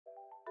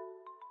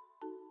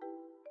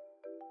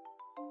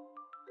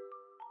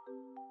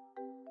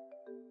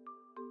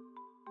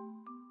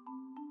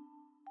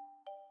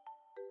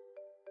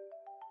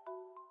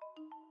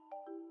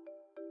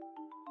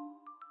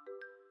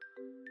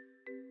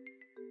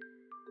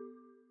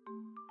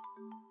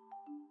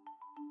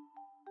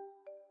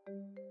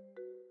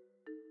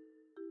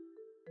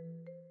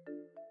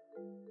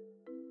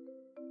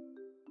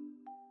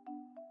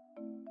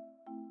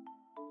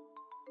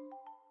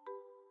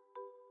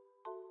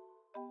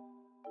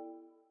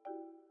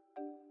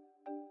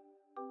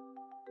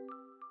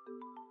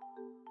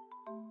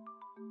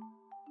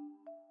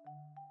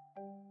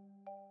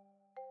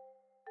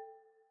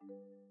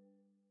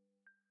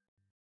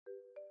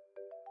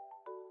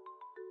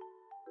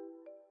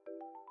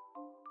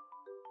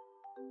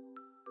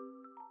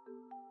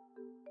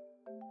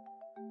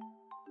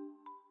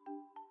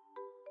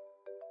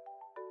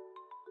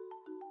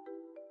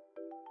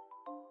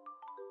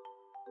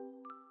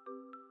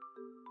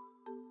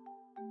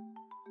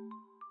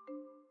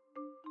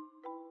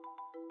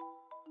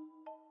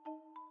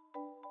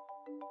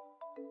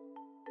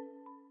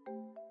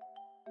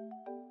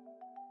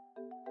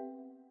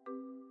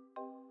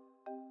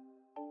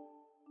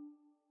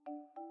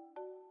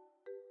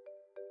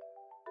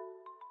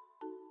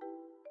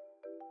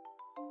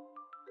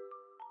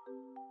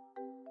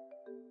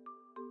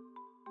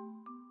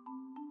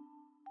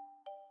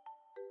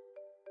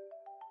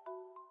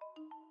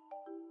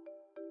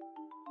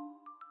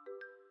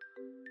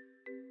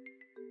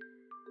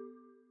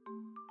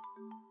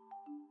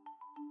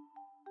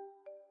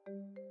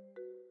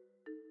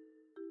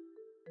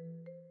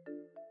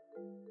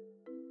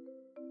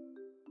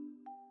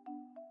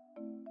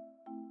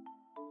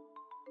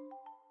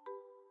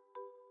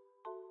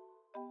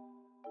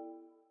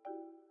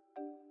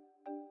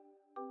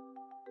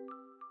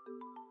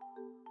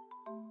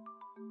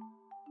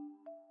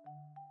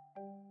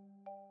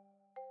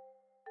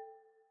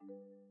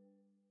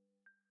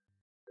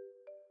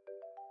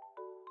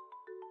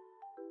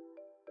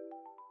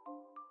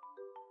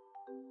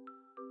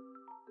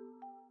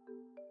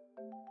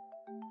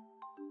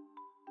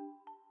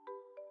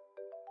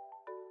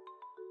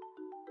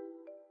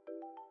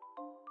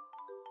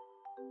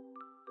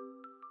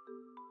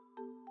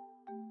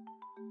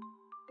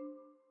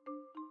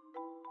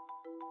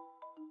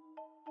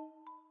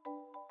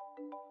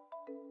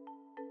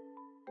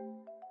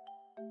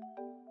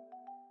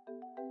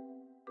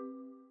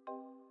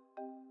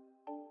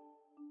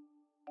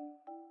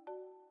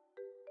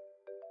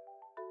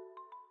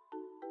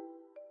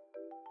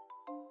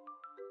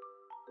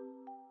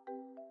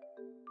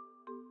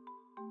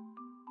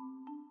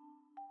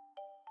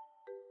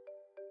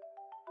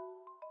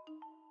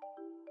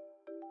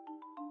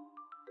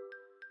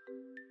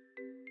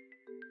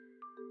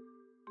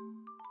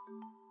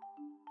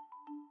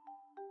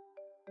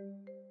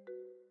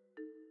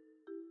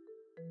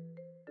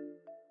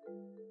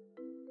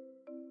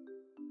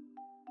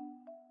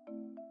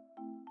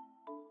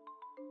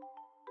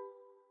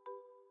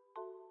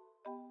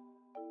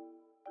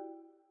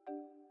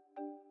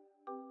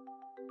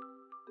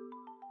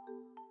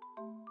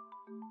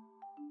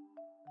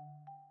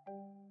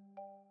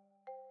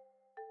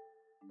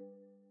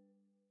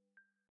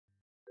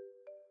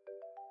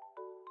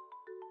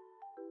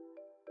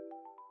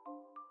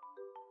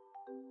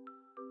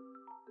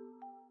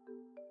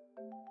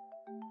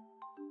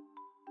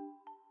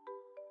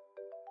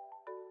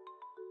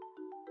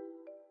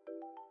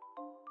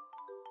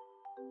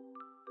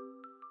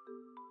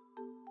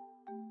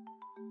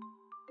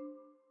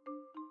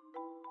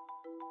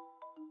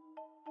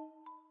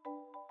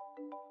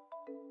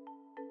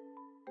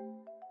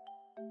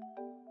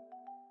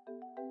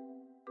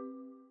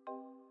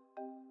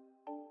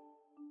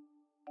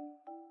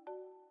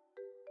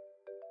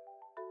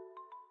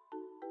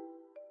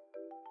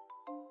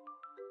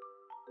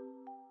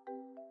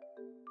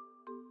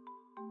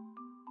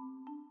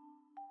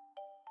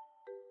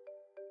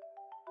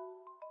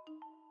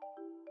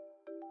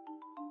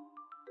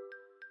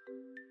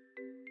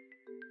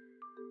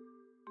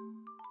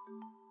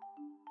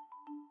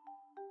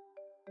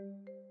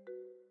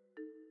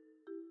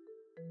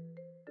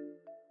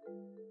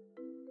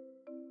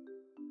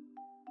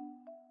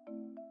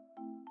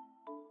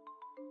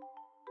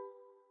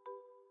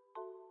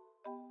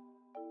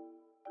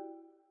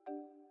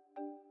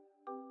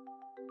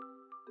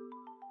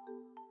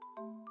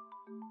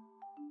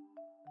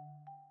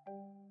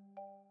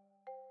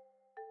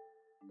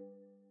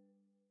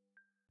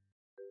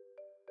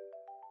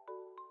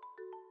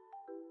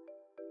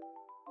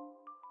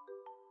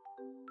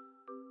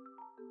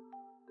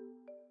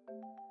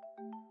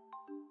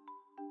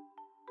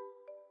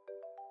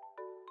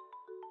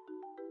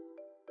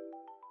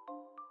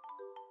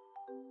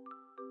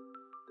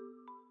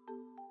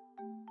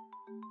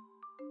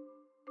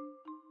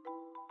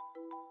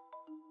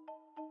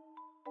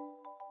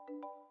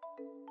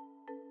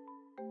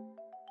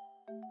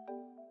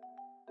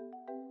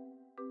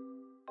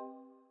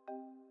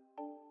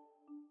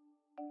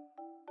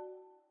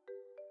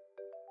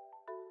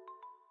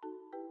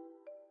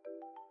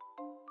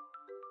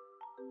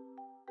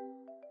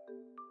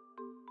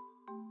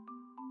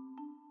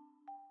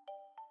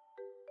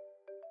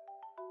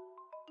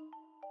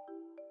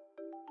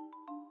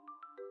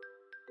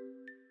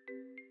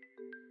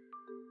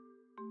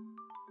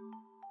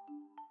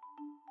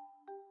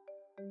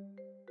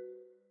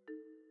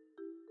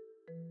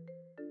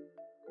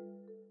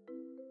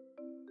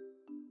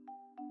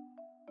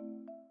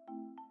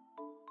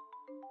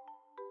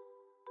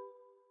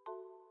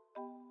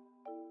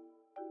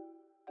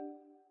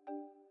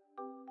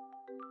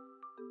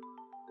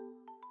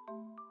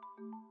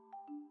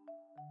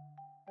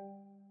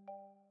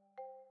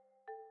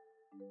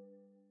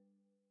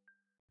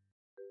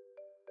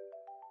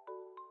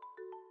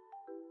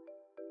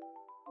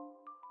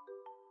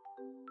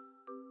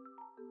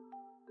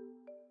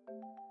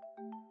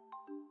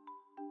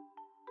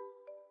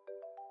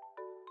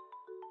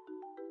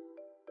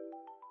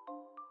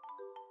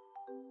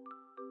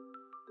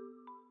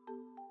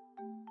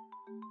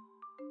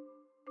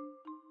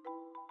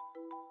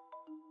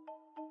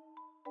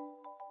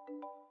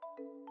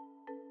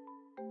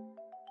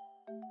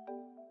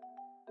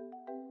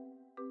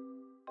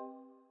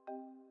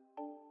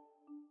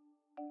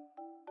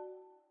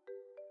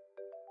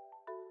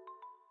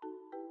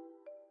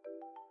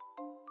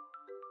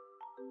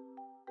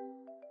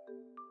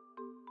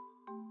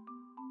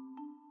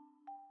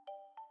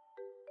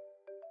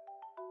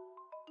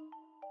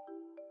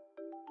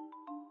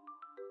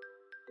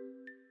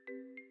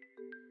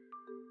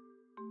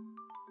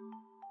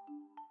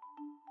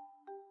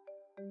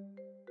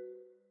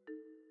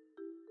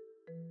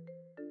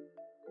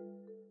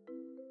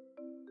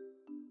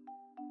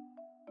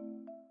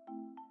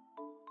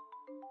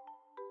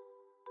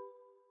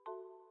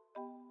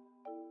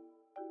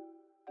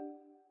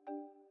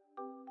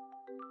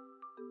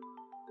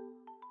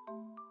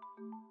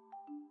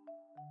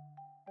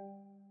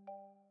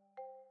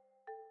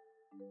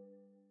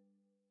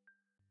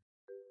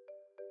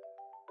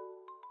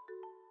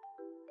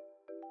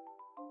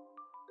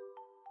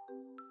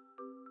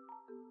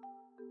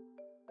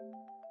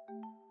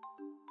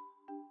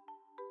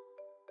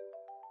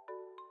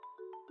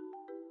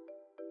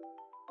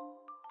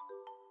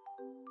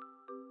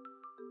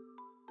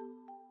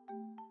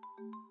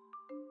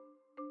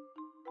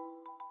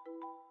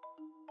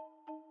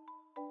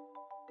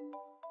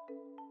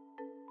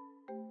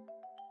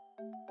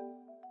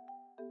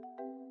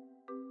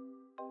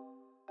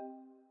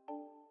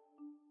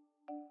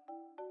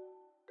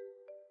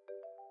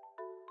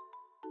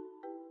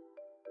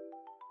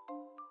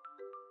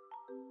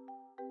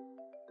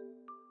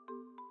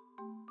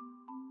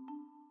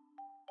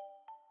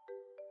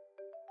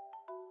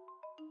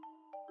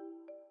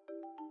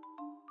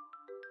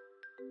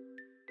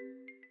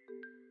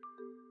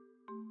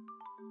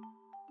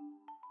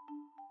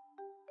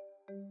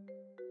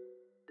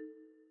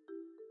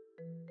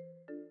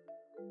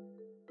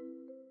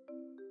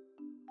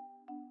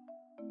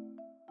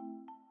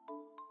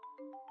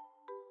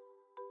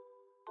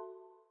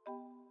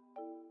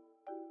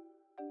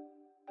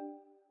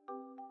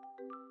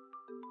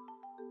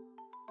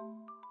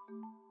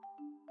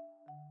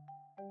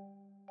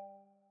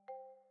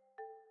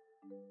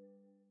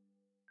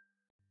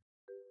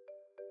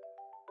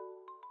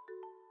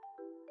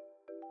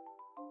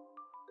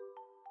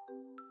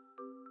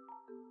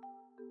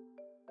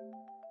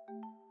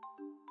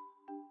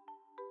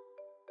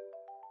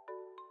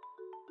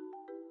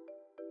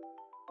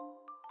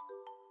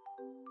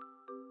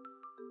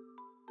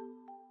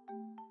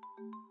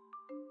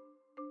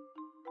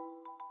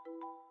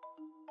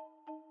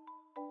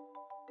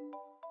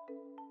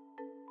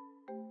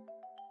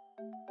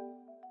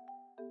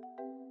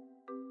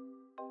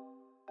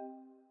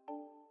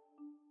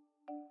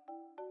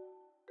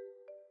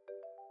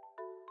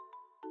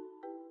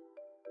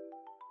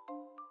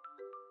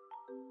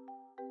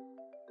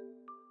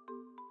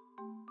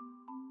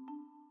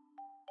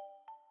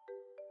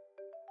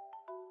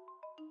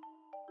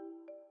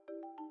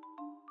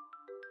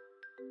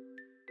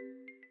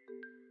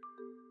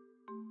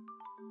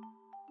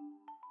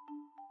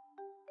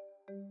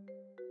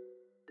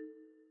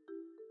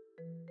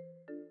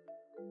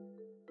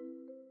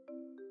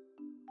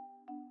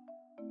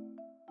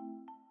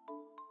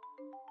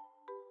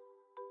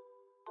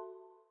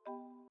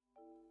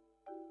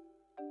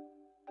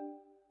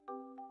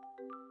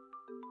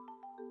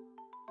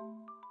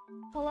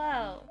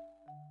Hello.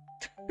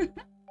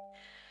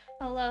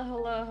 Hello,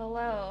 hello,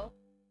 hello.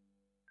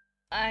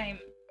 I'm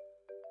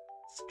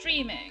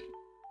streaming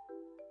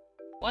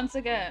once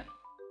again.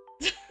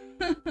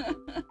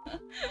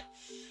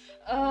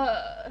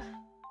 uh,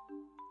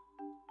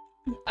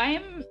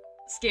 I'm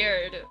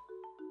scared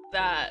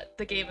that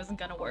the game isn't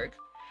gonna work.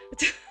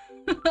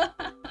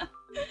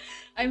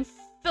 I'm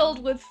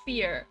filled with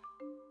fear.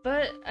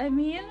 But, I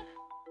mean...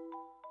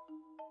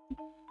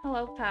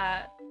 Hello,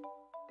 Pat.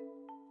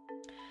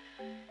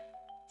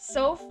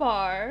 So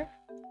far,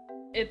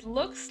 it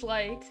looks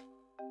like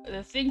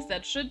the things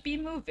that should be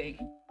moving,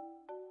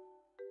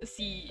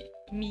 see,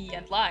 me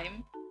and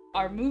Lime,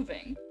 are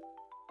moving.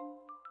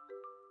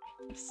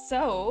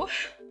 So,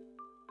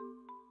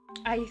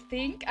 I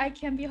think I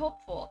can be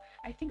hopeful.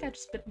 I think I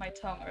just bit my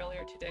tongue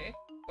earlier today.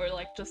 Or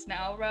like just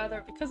now,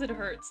 rather, because it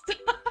hurts.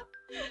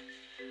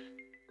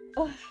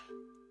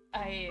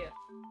 I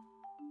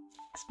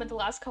spent the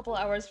last couple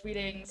hours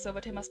reading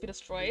Sobate Must Be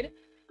Destroyed,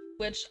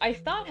 which I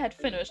thought had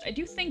finished. I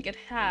do think it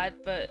had,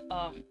 but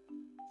on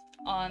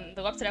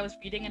the website I was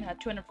reading it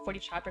had 240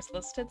 chapters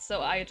listed,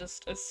 so I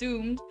just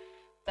assumed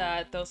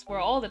that those were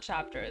all the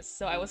chapters.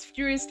 So I was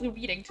furiously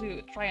reading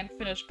to try and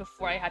finish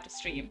before I had to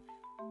stream.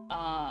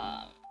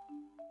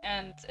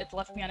 And it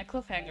left me on a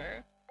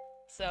cliffhanger.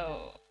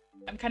 So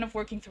I'm kind of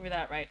working through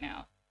that right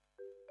now.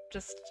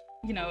 Just,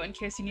 you know, in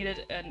case you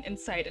needed an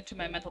insight into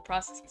my mental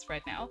processes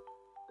right now.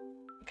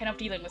 I'm kind of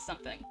dealing with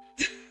something.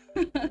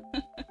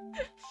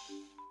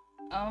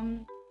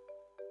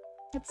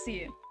 Let's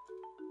see.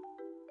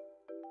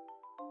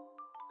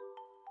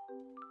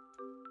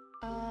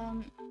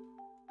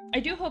 I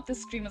do hope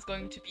this stream is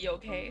going to be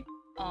okay.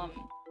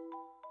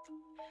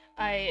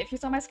 If you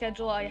saw my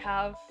schedule, I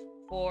have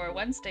for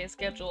Wednesday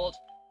scheduled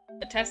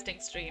a testing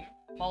stream,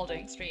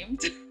 molding stream,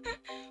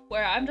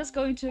 where I'm just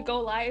going to go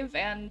live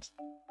and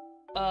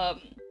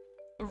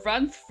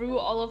run through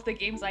all of the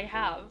games I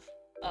have.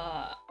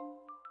 I'll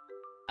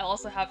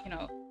also have, you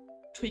know,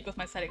 tweak with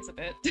my settings a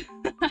bit.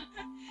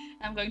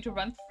 I'm going to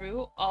run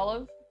through all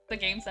of the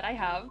games that I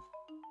have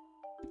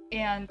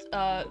and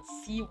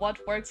see what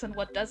works and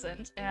what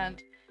doesn't,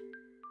 and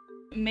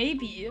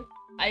maybe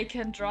I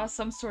can draw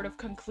some sort of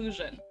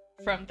conclusion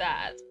from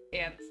that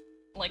and,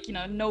 like, you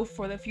know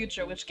for the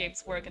future which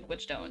games work and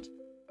which don't.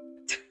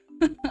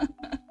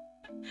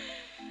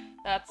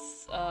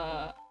 That's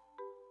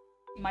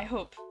my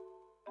hope.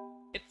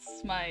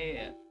 It's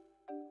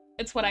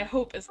what I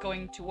hope is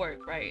going to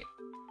work, right?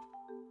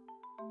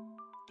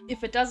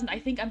 If it doesn't, I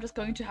think I'm just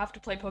going to have to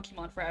play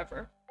Pokemon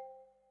forever.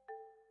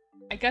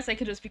 I guess I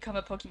could just become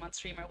a Pokemon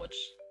streamer, which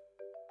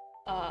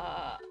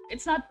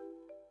it's not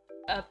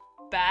a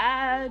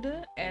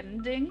bad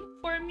ending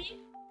for me.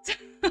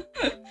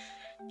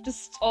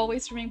 Just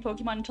always streaming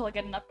Pokemon until I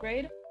get an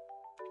upgrade.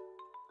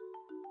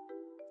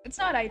 It's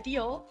not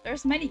ideal.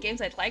 There's many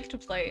games I'd like to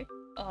play,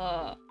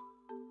 but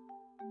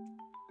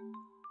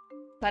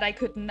I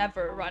could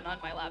never run on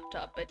my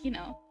laptop, but you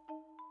know.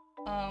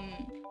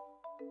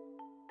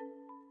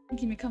 You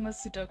can become a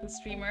Sudoku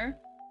streamer.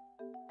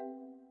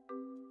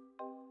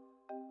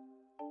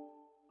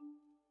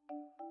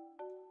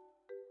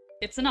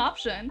 It's an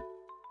option.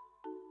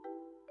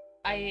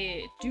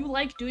 I do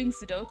like doing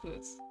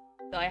Sudokus,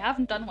 though I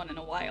haven't done one in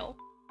a while.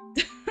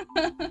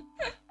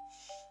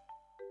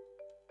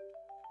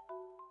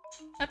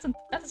 That's a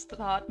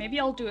thought. Maybe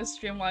I'll do a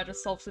stream where I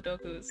just solve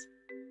Sudokus.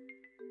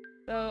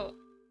 Though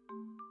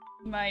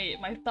my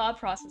thought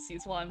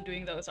processes while I'm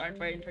doing those aren't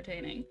very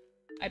entertaining.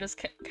 I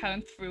just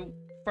count through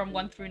from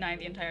 1 through 9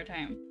 the entire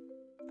time.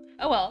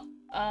 Oh well.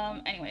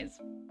 Anyways.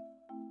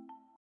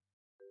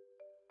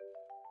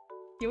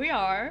 Here we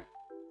are.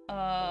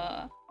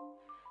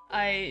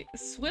 I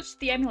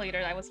switched the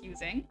emulator I was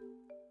using.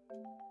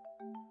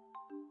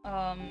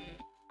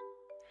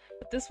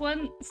 But this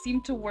one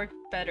seemed to work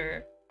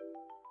better.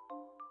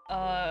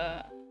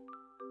 I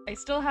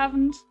still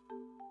haven't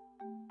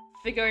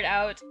figured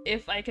out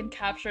if I can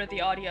capture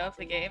the audio of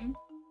the game.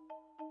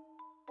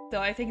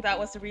 Though I think that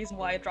was the reason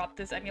why I dropped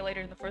this emulator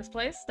in the first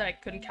place, that I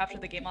couldn't capture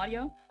the game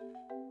audio.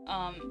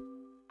 I've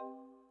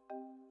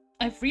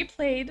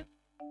replayed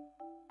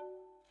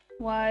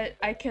what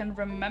I can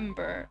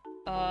remember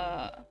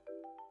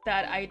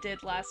that I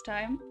did last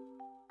time.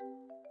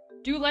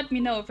 Do let me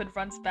know if it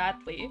runs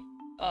badly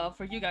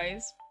for you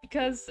guys,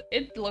 because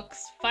it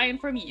looks fine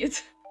for me.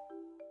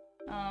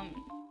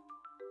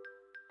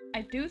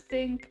 I do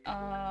think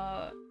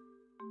that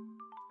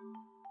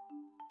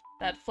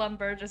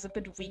Flamberge is a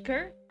bit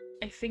weaker.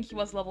 I think he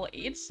was level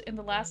 8 in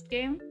the last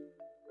game.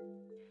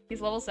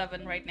 He's level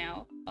 7 right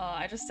now.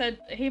 I just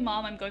said, hey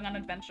mom, I'm going on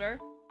an adventure.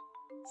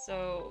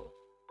 So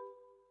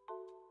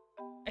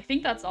I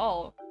think that's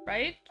all,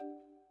 right?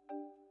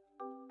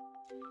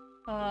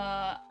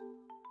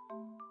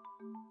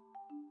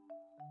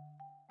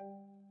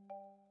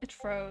 It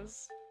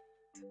froze.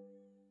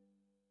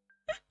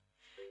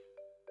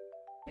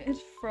 It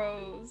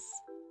froze.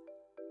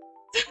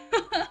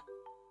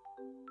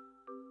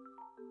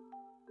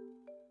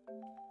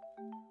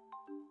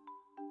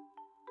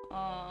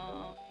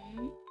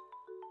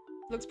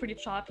 it's pretty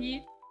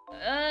choppy.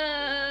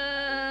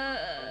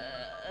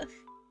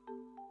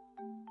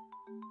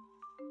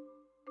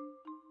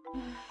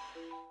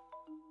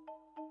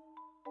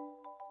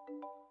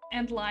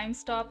 And lime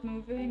stopped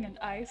moving, and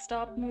I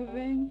stopped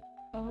moving.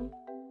 Oh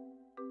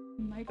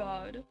my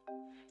god.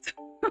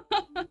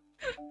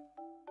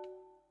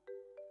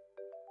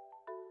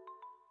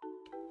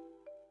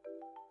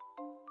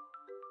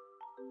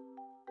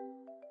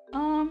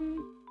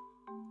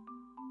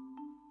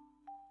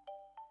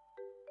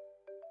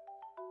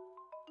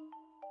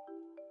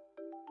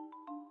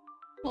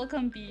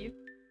 Welcome, B.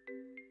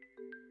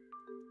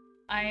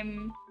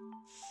 I'm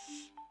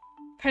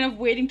kind of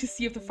waiting to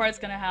see if the fart's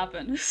gonna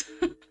happen.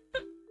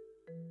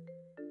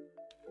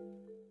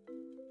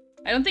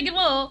 I don't think it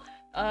will.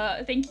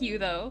 Thank you,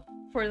 though,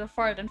 for the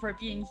fart and for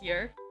being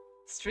here.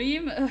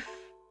 Stream?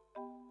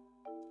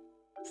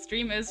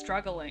 Stream is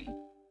struggling.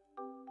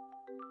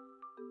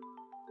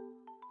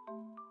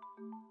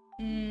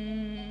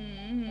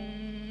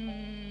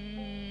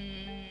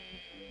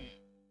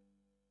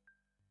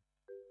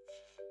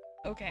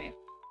 Okay.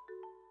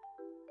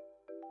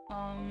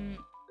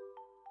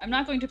 I'm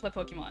not going to play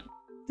Pokemon.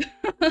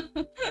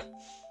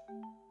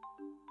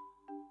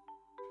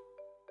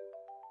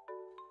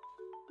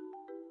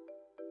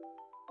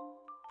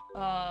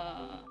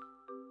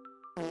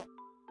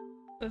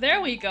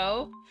 There we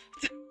go.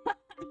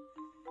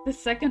 The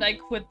second I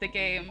quit the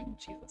game.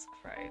 Jesus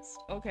Christ.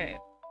 Okay.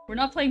 We're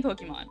not playing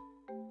Pokemon.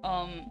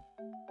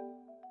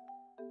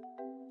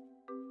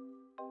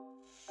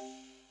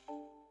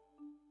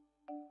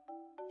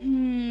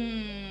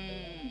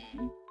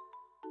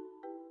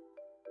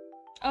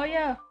 Oh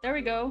yeah, there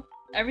we go.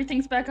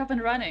 Everything's back up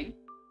and running.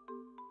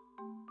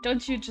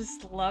 Don't you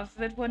just love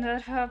it when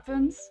that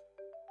happens?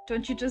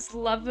 Don't you just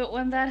love it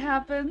when that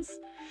happens?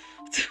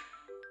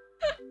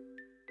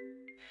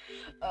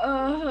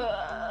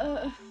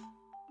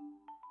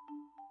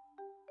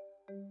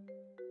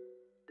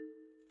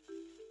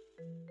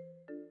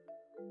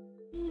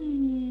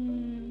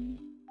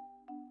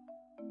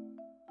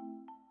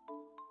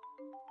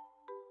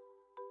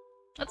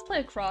 Let's play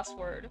a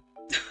crossword.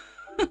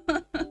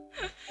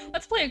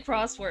 Let's play a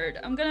crossword.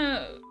 I'm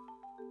gonna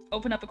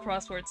open up a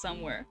crossword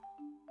somewhere.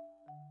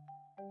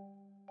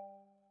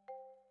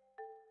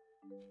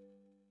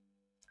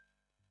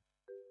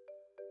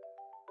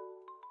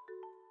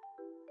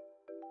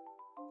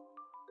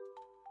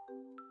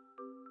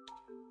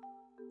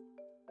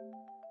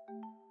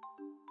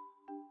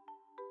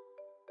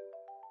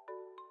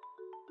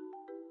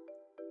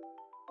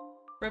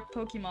 Rip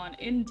Pokemon,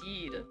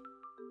 indeed.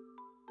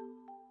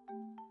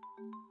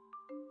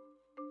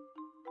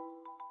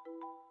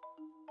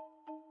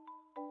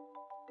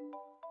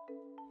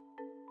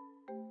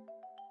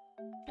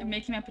 I'm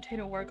making my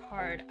potato work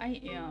hard.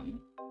 I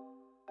am.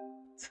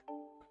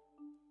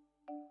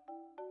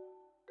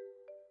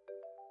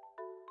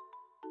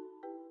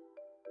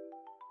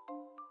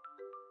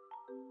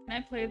 Can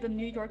I play the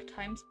New York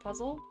Times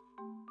puzzle?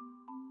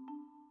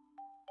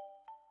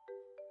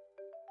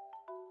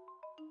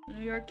 The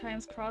New York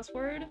Times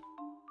crossword?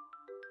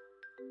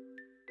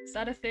 Is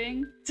that a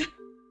thing?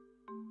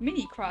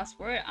 Mini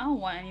crossword? I don't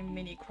want any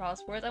mini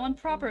crosswords. I want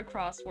proper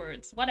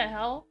crosswords. What the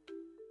hell?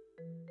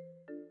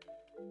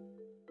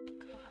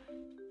 God.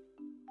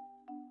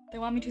 They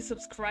want me to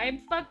subscribe?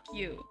 Fuck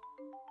you.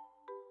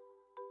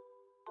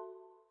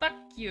 Fuck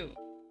you.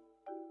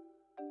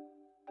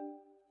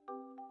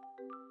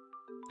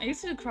 I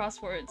used to do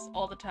crosswords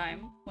all the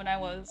time when I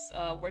was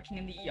working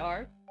in the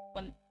ER,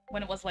 when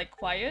it was like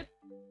quiet.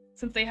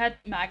 Since they had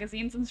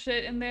magazines and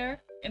shit in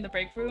there, in the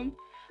break room,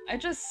 I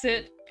just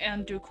sit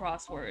and do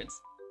crosswords.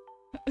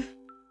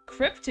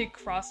 Cryptic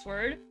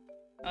crossword?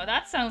 Oh,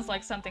 that sounds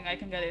like something I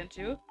can get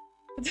into.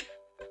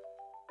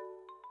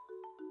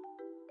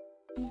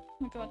 Oh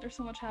my god, there's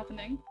so much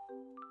happening.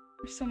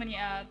 There's so many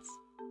ads.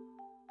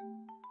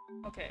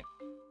 Okay.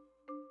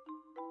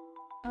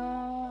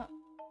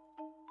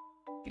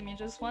 Give me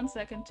just 1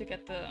 second to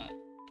get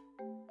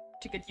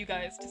you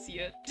guys to see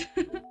it.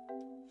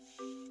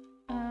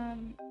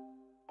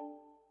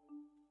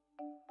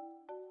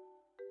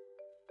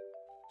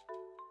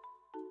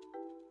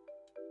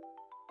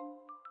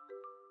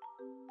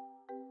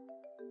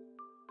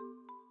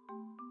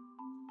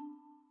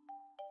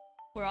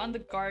 We're on the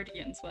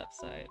Guardian's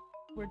website.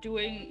 We're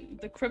doing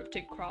the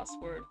cryptic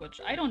crossword,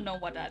 which I don't know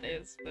what that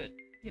is, but,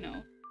 you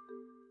know,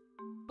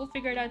 we'll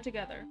figure it out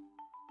together.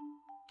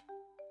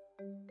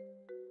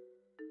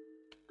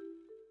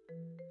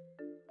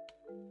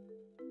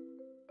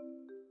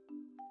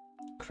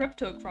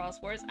 Crypto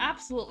crosswords?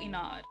 Absolutely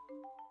not.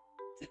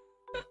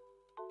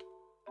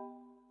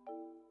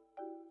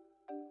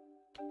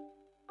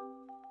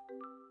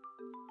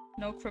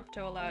 No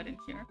crypto allowed in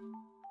here.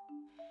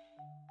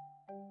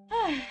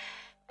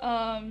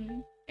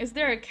 Is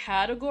there a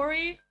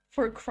category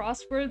for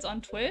crosswords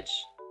on Twitch?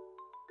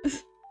 They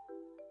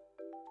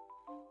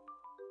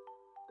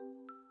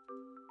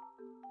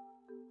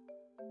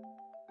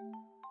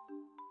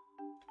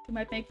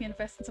might make me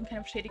invest in some kind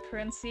of shady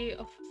currency.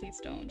 Oh, please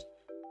don't.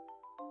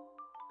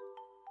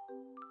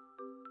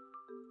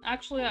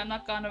 Actually, I'm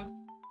not gonna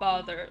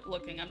bother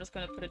looking. I'm just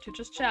gonna put it to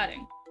just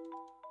chatting.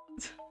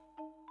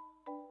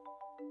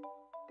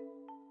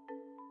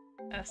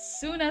 As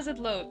soon as it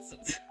loads.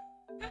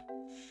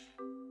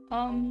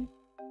 You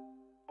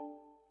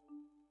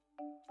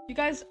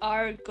guys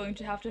are going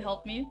to have to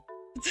help me.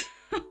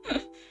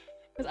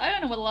 Because I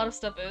don't know what a lot of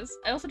stuff is.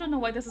 I also don't know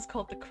why this is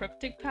called the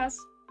cryptic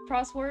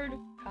crossword.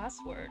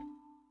 Password.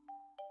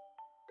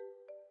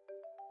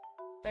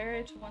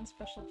 Buried to one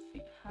special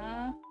feat.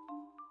 Huh?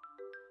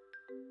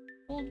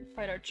 Old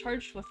fighter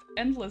charged with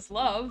endless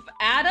love.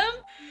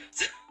 Adam?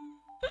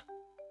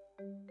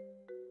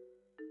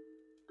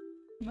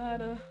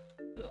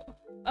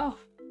 Oh,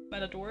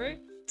 Matadori?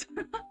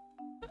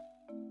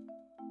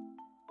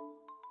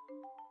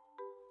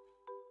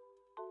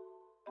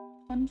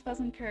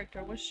 Unpleasant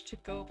character wished to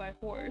go by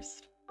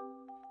horse.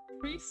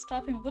 Priest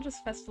stopping religious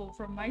festival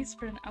for mice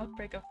spread an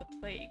outbreak of the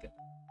plague.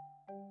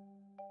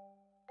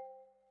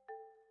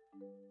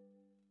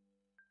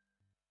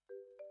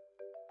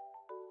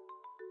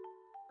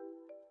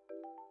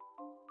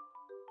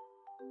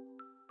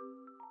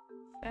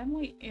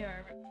 Family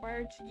heir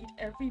required to eat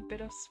every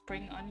bit of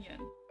spring onion.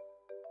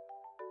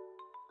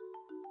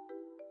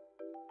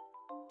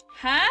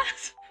 Huh?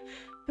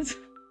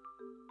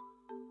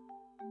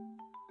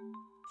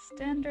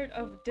 Standard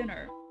of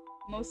dinner.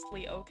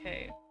 Mostly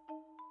okay.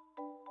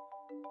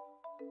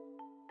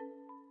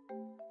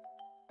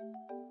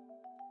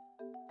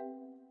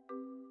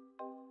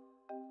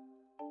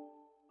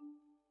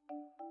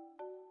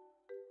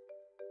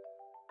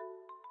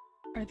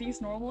 Are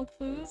these normal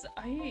clues?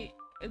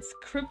 It's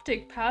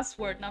cryptic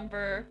password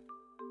number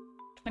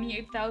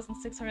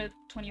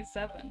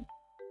 28,627.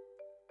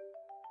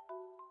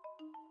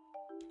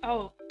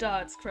 Oh, duh,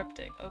 it's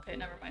cryptic. Okay,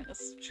 never mind.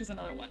 Let's choose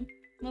another one.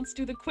 Let's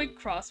do the quick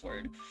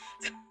crossword.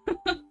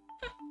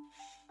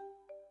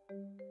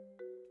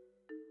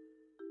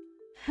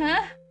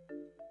 Huh?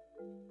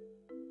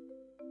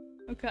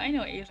 Okay, I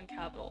know Asian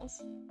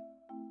capitals.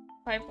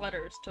 5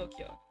 letters,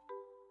 Tokyo.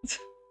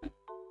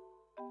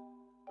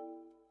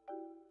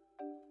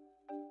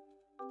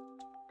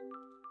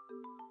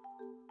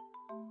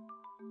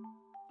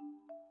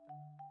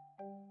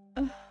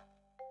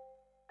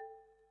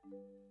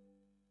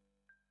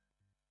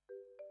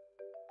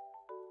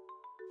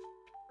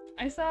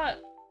 I thought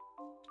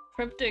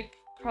cryptic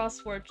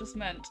crossword just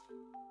meant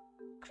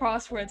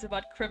crosswords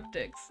about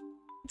cryptics.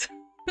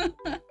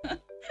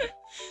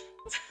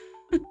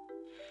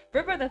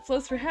 River that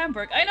flows through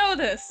Hamburg. I know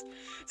this!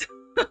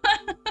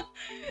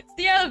 It's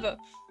the Elbe.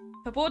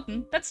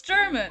 Verboten. That's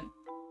German.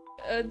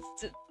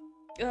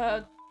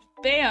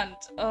 Banned.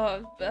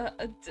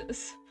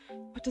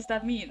 What does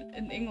that mean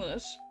in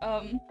English?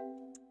 I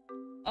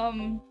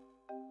don't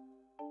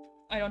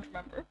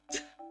remember.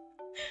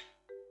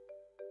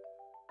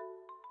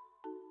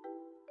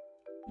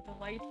 The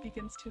light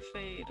begins to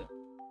fade.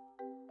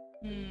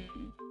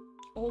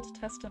 Old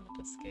Testament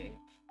escape.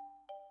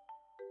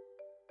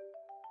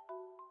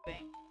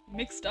 Bang.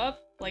 Mixed up?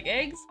 Like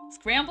eggs?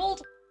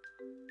 Scrambled?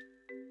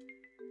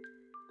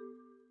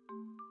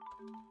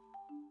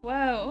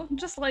 Wow,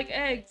 just like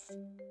eggs.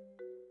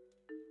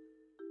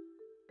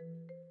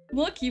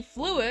 Milky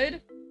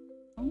fluid?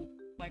 Oh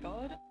my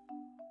god.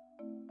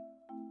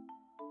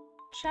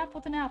 Chap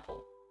with an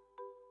apple.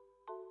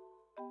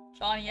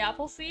 Johnny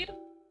Appleseed?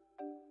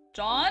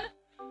 John?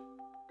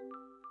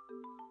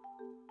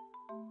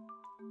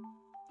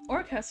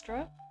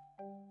 Orchestra?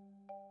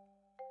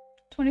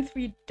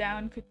 23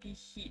 down could be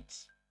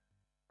heat.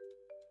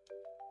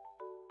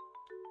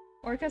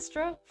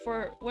 Orchestra?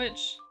 For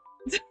which?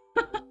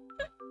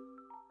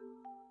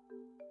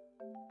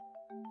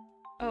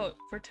 Oh,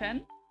 for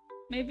 10?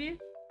 Maybe?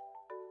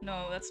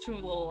 No, that's 2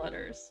 little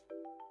letters.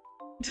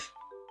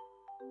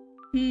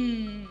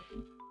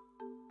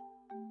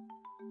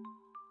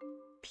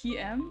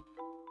 PM?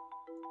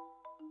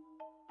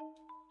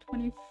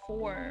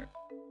 24.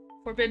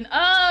 Forbidden.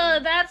 Oh,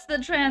 that's the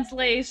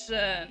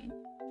translation!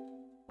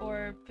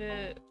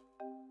 Forbidden.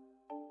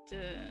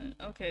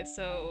 Okay,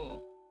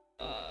 so...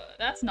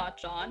 that's not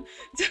John.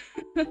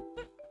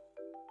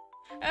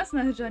 That's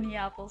not Johnny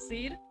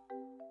Appleseed.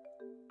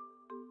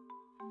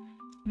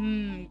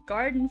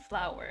 Garden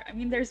flower. I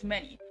mean, there's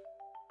many.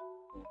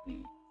 6.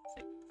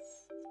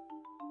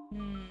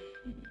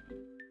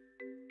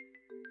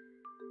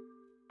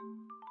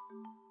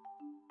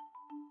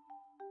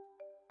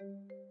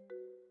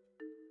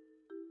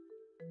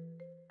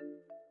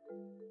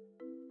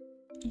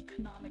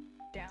 Economic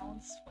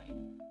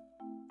downswing.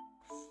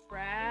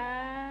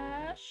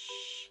 Crash?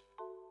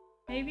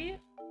 Maybe?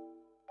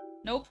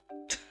 Nope.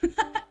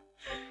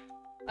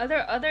 Are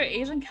there other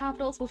Asian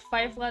capitals with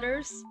 5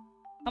 letters?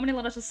 How many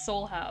letters does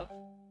Seoul have?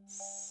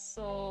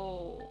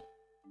 So...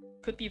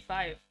 could be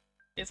 5.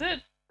 Is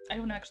it? I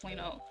don't actually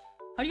know.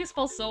 How do you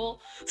spell Seoul?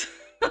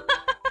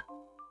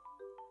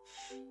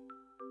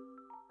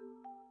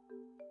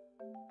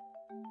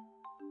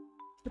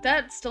 But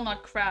that's still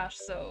not crash,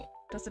 so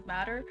does it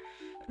matter?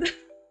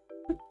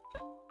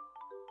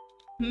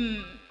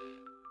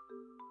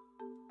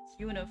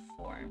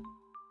 Uniform.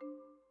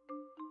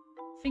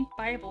 Think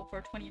Bible for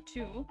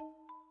 22.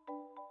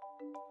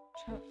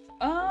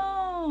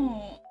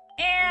 Oh,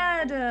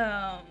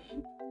 Adam.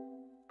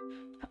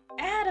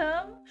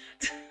 Adam.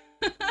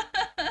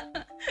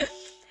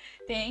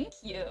 Thank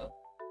you.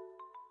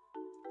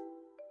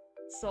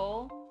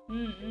 Seoul.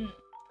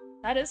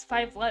 That is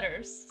 5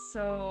 letters,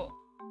 so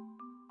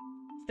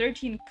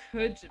 13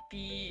 could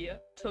be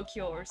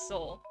Tokyo or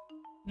Seoul.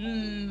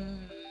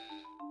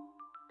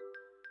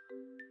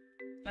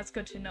 That's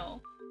good to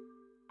know.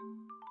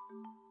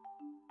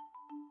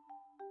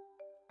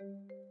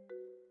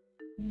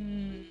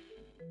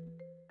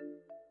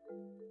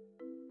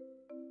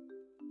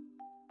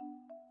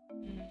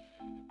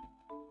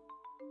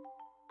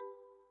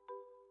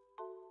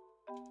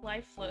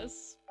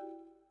 Lifeless.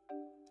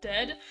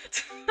 Dead?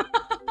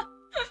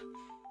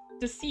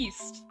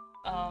 Deceased.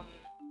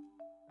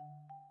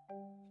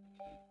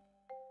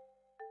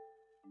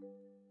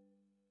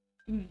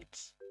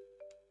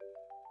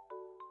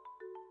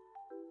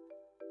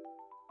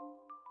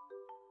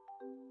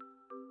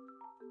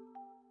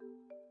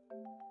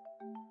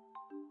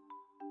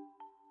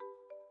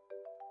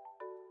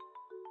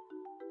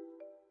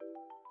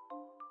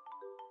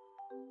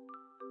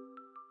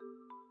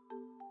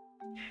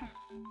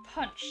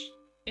 Punch.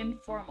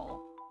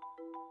 Informal.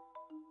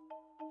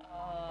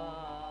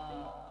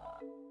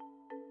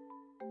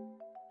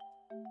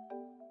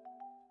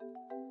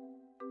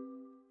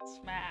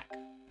 Smack.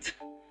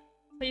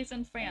 Place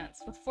in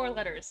France with 4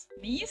 letters.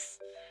 Nice?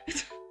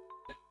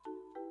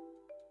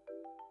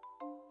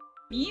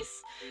 Nice? The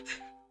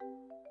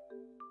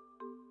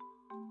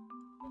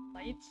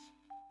light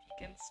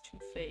begins to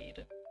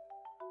fade.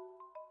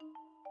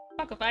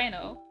 Fuck if I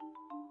know.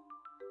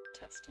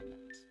 Testament.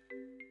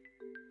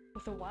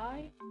 With a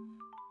Y?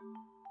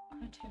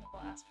 Unattainable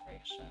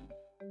aspiration.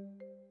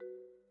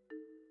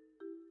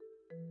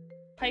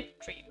 Pipe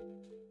dream.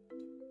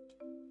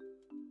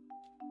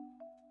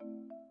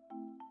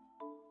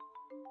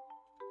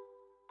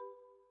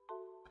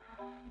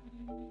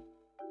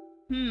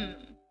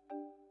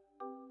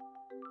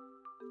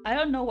 I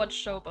don't know what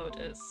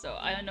Showboat is, so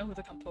I don't know who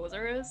the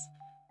composer is.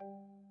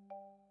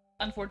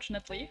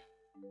 Unfortunately.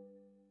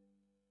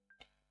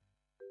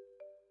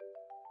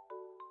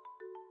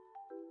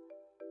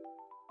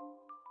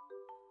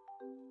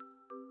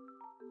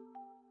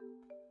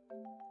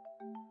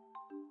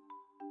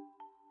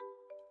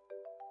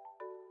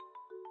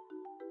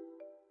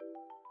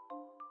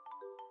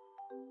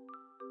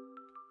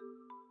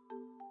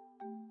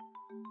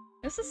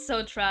 This is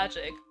so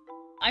tragic.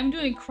 I'm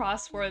doing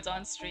crosswords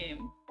on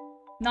stream.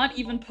 Not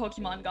even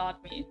Pokemon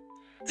got me.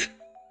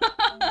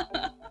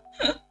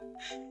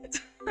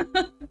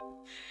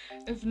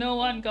 If no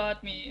one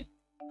got me,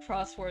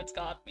 crosswords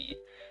got me.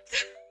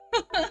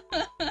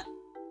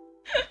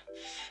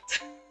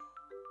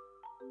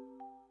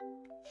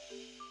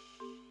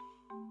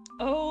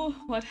 Oh,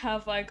 what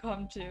have I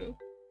come to?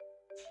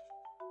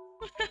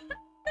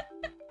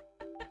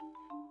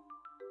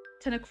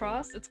 10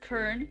 across, it's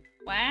Kern.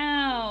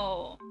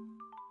 Wow!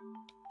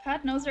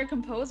 Pat knows their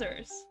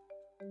composers.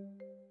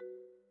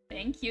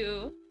 Thank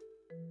you.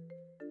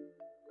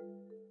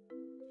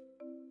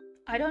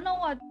 I don't know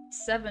what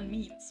 7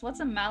 means. What's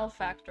a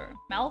malefactor?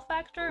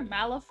 Malefactor?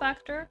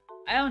 Malefactor?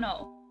 I don't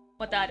know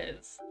what that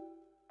is.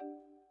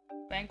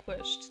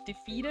 Vanquished.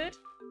 Defeated?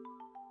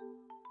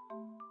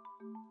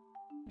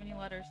 How many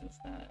letters is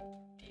that?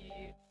 Oh,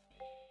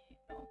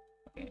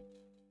 okay.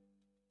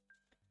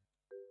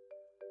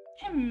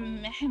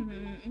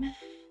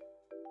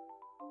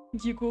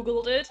 You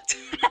googled it?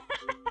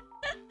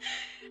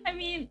 I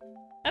mean,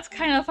 that's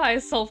kind of how I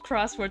solve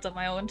crosswords on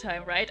my own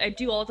time, right? I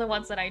do all the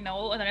ones that I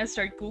know, and then I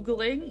start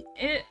googling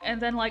it,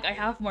 and then like I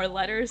have more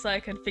letters so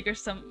I can figure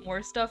some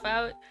more stuff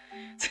out.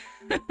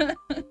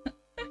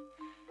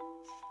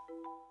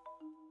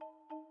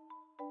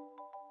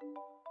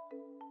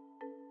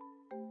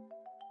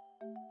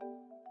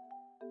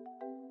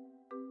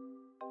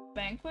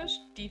 Vanquish?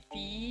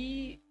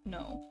 Defeat?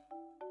 No.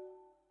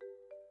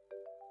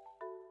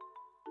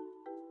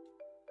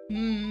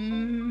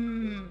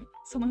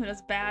 Someone who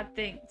does bad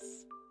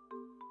things.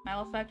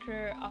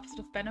 Malefactor, opposite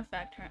of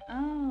benefactor.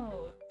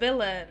 Oh,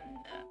 villain.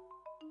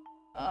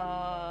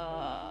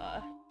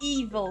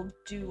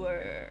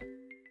 Evildoer.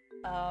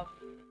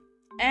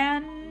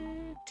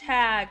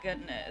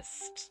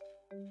 Antagonist.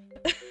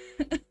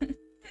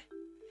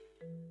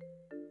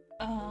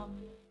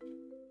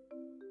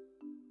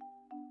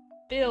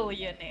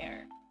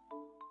 Billionaire.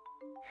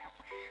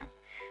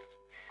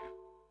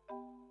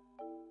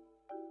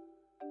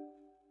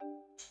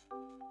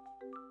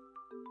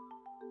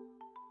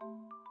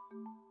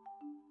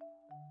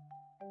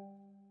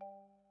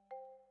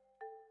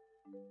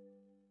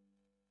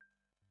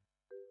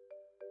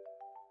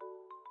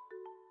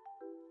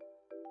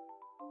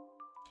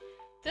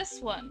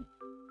 This one,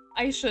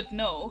 I should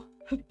know,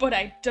 but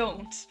I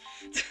don't.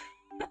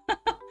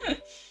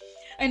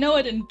 I know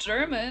it in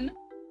German.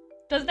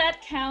 Does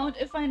that count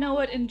if I know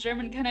it in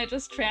German? Can I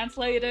just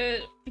translate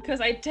it? Because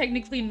I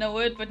technically know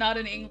it, but not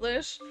in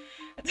English.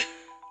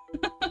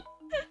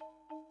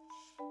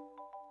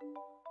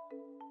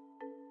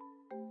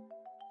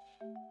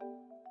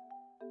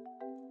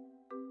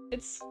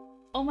 It's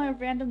all my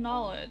random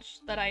knowledge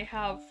that I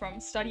have from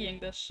studying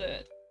this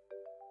shit.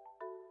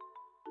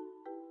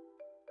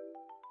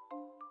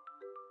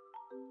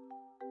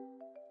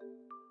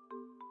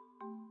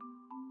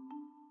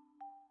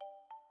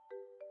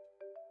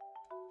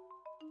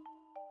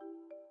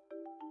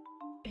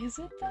 Is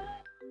it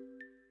that?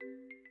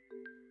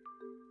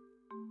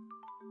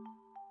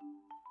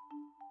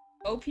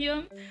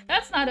 Opium?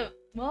 That's not a...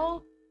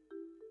 well...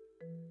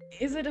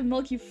 Is it a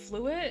milky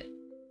fluid?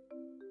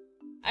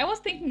 I was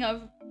thinking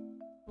of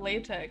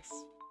latex.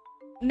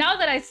 Now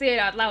that I say it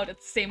out loud,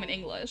 it's the same in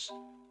English.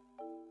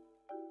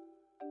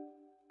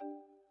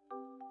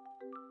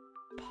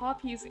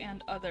 Poppies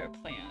and other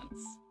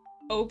plants.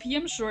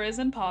 Opium sure is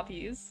in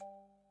poppies.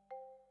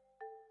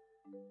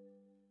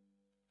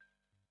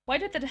 Why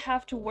did that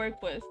have to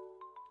work with?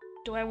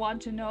 Do I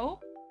want to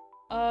know?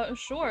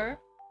 Sure.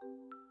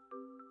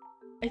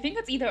 I think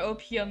it's either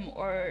opium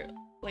or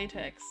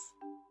latex.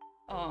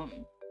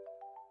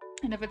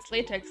 And if it's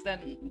latex,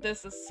 then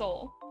this is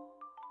soul.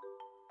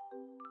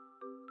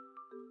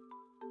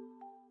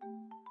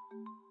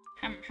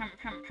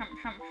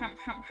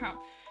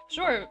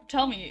 Sure,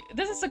 tell me.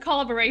 This is a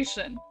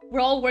collaboration. We're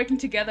all working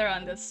together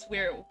on this.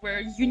 We're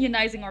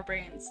unionizing our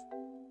brains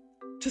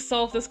to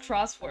solve this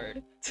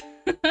crossword.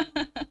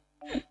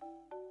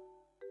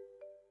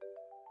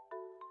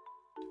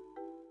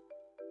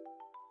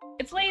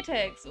 It's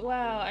latex!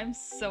 Wow, I'm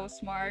so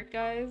smart,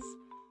 guys.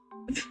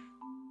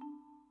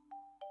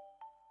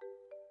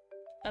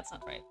 That's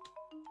not right.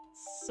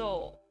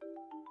 Soul.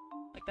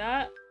 Like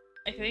that?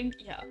 I think?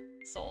 Yeah.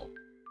 Soul.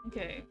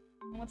 Okay.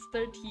 What's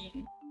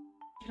 13?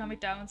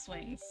 Economic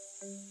downswings.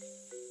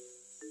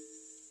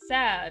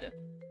 Sad.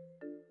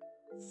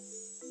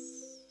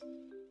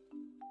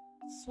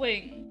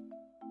 Swing.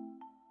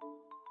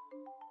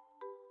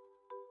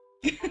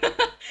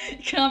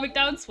 Economic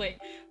downswing.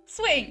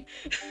 Swing!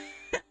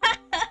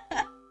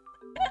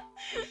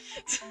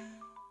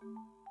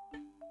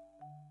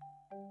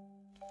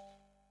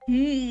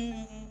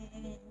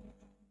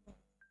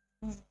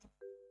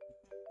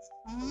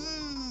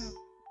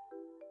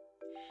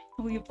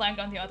 Will you plank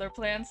on the other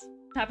plants?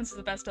 It happens to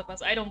the best of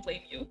us. I don't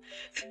blame you.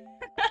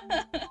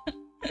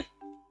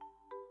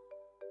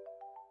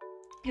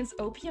 Is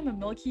opium a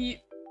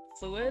milky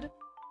fluid?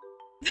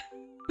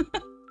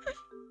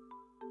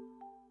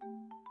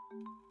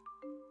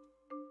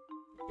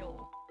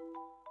 Yo.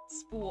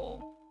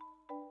 Spool.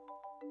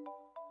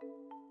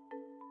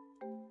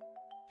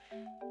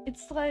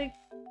 It's like,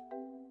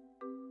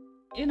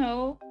 you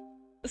know,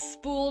 a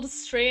spooled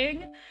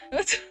string.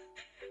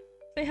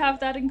 They have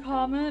that in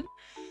common.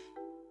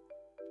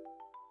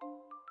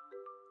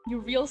 You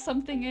reel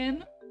something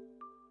in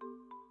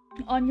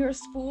on your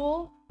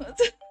spool.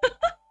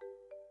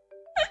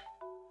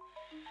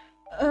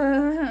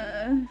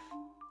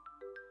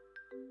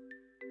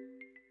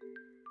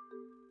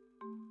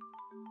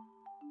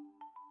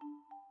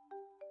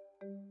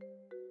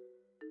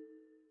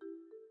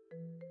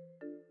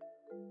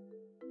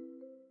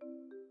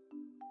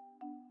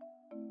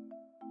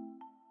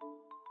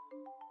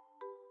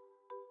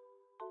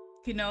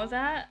 You know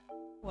that?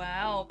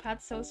 Wow,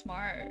 Pat's so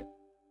smart.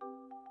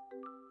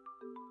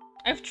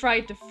 I've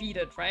tried to feed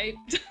it, right?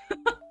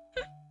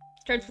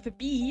 Starts with a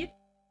B.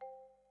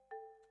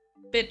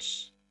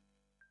 Bitch.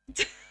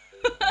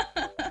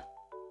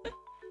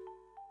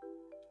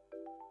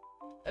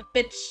 A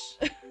bitch.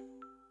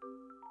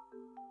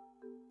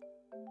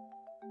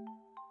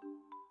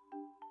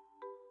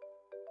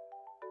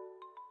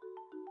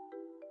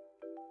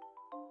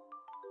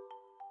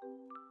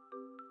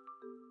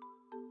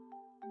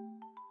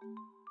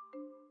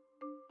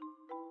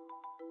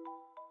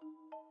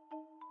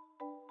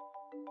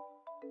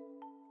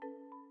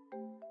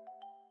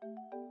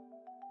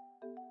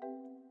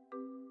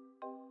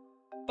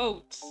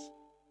 Boat.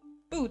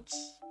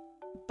 Boots.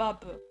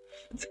 Bub.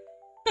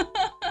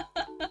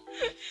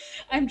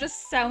 I'm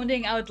just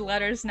sounding out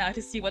letters now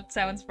to see what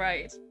sounds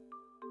right.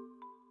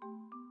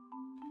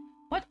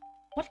 What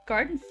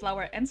garden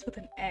flower ends with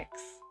an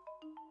X?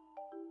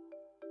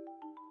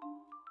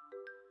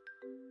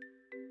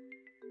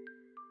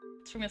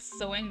 It's from your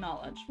sewing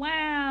knowledge.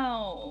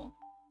 Wow!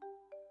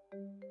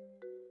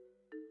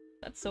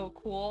 That's so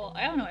cool.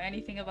 I don't know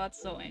anything about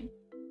sewing.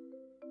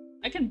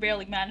 I can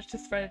barely manage to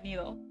thread a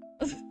needle.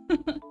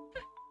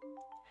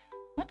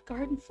 What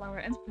garden flower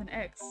ends with an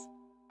X?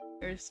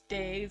 There's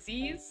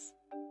daisies.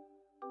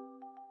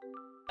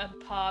 And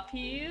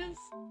poppies.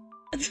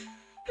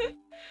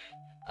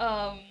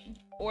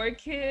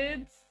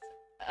 Orchids.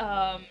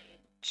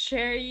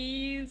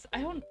 Cherries.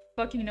 I don't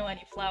fucking know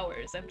any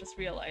flowers, I'm just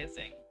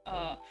realizing.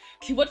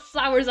 Okay, what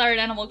flowers are in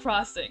Animal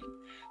Crossing?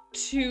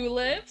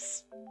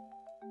 Tulips.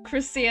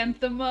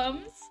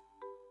 Chrysanthemums.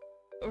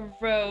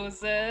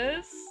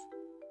 Roses.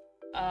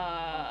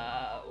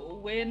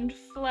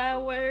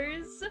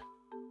 Windflowers.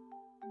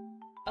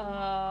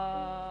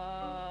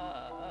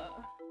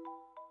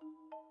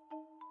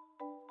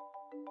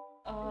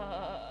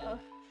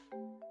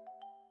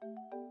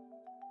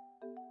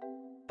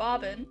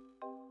 Bobbin.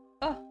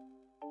 Oh.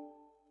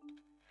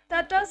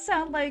 That does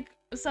sound like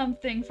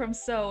something from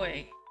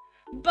sewing.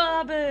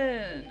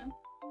 Bobbin!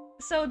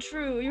 So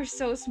true, you're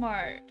so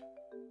smart.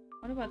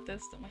 What about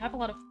this? We have a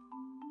lot of...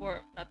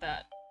 Or, not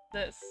that.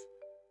 This.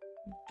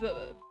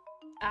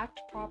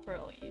 Act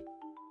properly.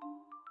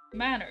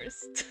 Manners.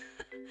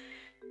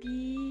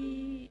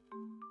 Be...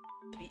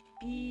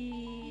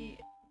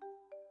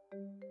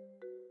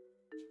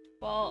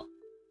 Well,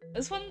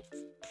 this one's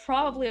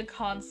probably a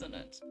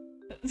consonant.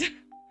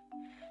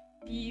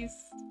 Bees...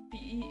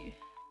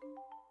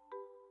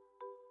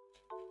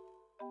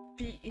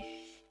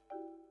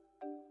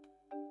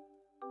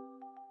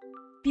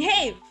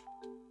 Behave!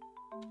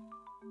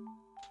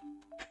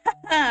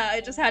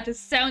 I just had to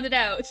sound it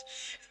out.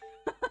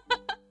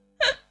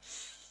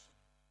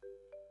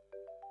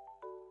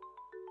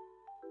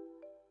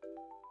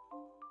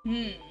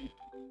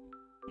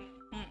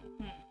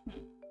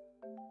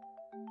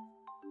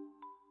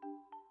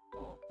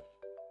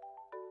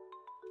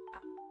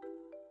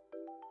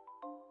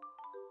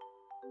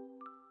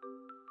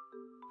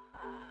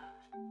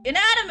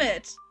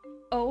 Inanimate!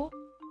 Oh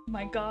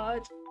my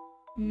god.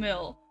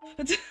 Mill.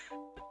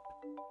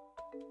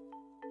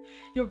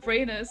 Your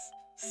brain is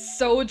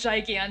so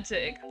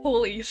gigantic.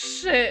 Holy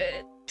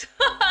shit.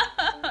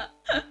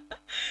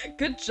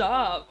 Good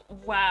job.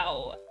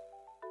 Wow.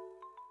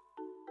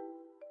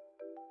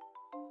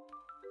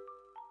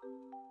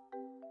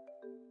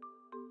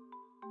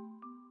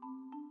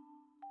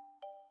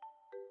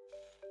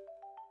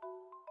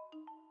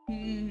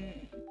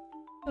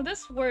 So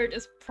this word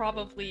is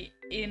probably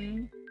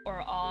in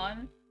or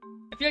on.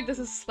 I feel like this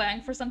is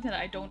slang for something that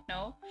I don't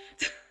know.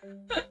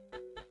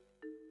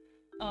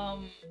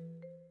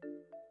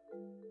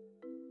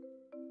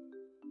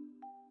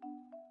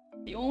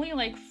 The only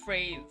like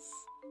phrase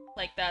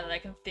like that I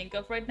can think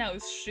of right now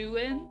is shoe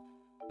in,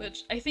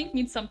 which I think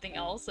means something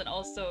else and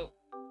also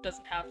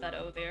doesn't have that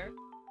O there.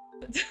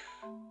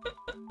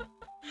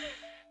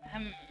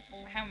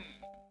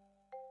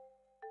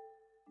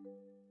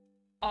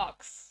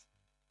 Ox.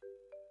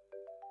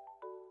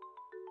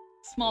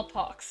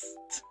 Smallpox.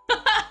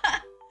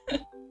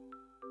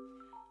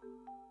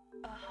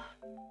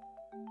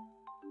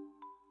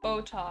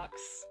 Botox.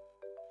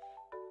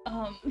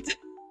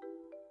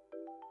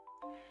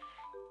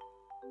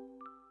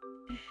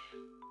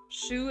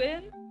 Shoe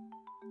in?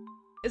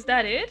 Is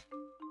that it?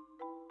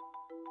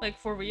 Like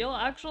for real,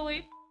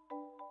 actually?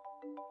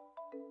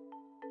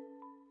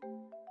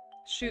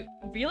 Shoe-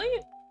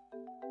 really?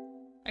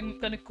 I'm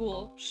gonna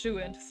Google shoe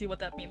in to see what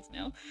that means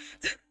now.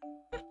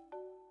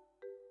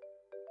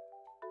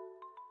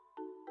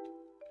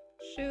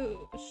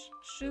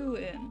 Shoe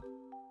in.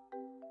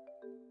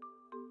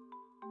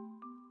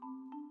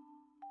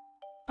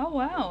 Oh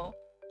wow.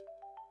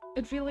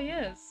 It really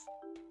is.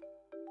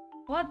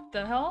 What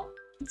the hell?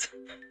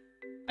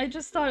 I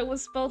just thought it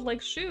was spelled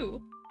like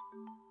shoe.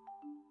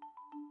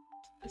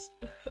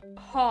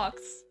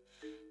 Hawks.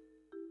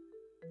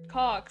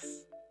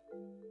 Cox.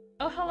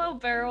 Oh hello,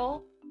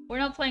 Beryl. We're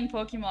not playing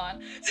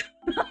Pokemon.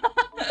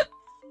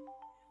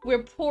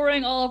 We're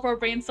pouring all of our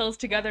brain cells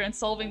together and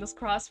solving this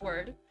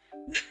crossword.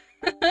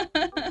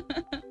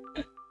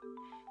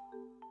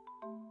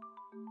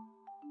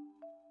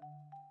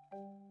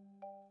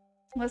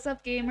 What's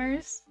up,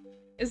 gamers?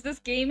 Is this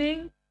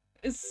gaming?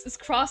 Is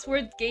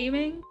crossword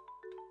gaming?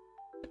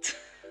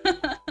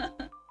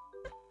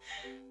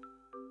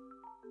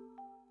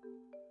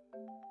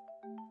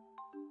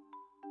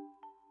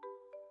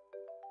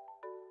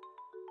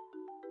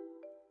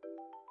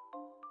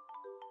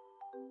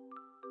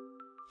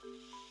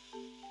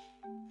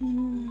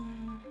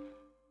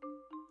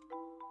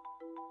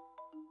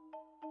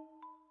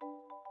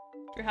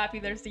 You're happy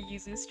there's the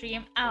yuzu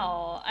stream?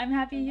 Ow, I'm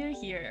happy you're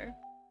here.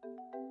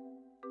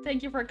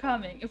 Thank you for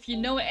coming. If you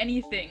know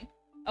anything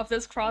of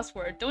this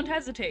crossword, don't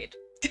hesitate.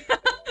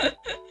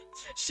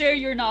 Share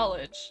your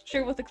knowledge.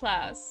 Share with the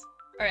class.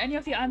 Are any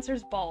of the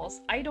answers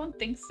balls? I don't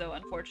think so,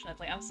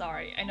 unfortunately. I'm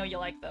sorry. I know you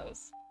like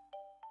those.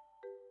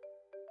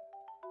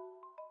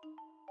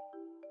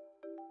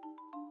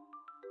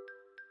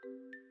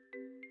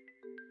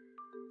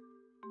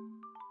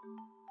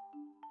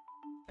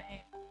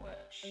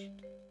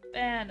 Vanquished.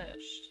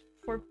 Banished.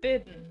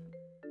 Forbidden.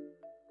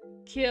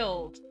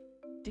 Killed.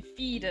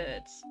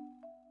 Defeated.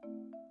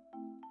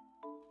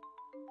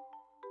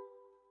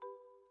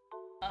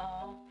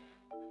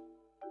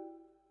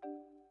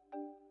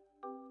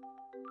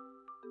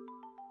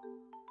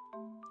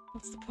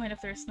 What's the point if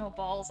there's no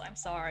balls? I'm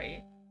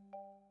sorry.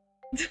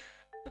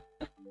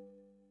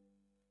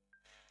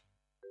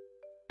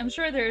 I'm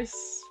sure there's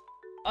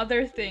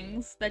other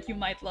things that you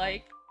might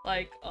like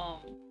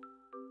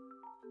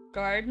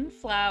garden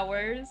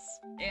flowers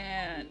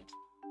and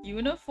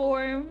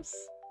uniforms.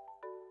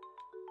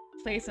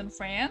 Place in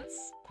France?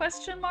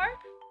 Question mark?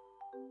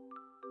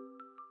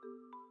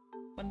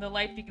 When the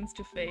light begins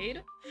to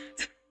fade?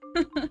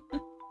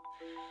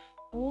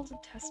 Old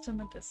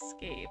Testament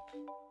escape.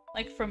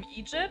 Like from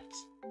Egypt?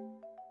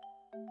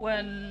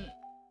 When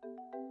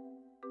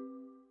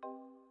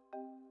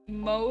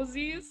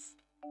Moses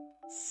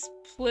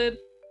split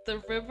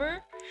the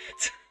river?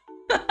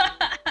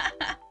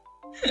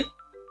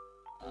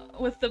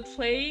 with the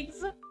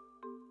plagues.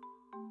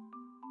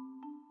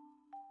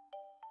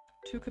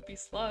 2 could be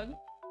slug.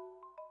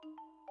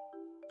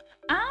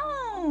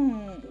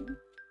 Ow!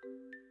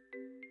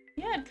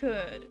 Yeah, it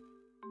could.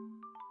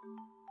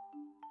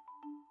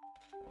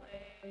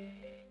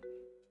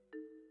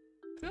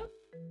 Cool.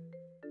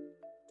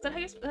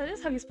 That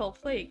is how you spell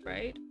plague,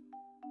 right?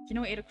 You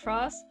know 8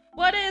 across?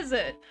 What is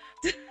it?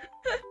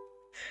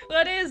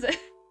 What is it?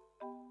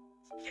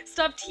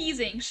 Stop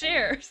teasing.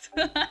 Share.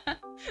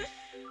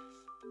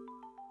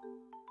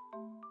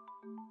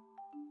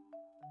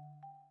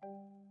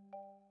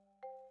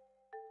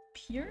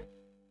 Pier?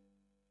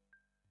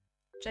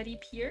 Jetty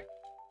Pier?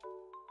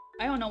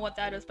 I don't know what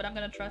that is, but I'm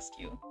gonna trust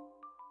you.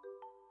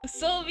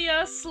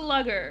 Sylvia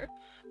Slugger.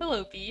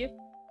 Hello, P.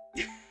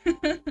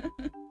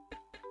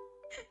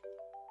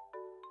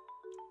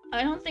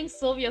 I don't think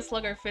Sylvia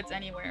Slugger fits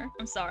anywhere.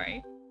 I'm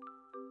sorry.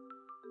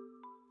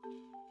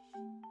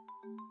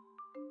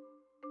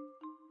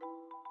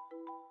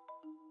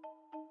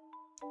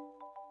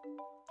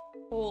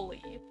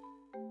 Holy.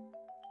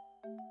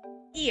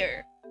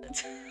 Ear.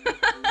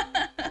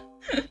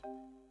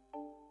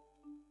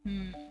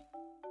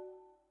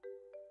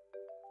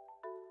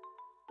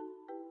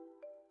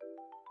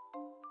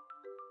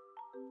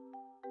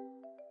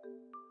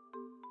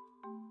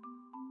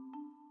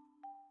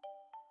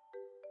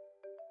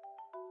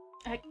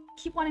 I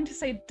keep wanting to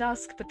say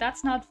dusk, but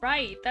that's not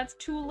right. That's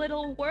 2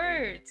 little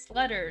words.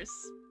 Letters.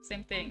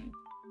 Same thing.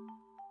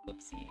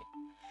 Whoopsie.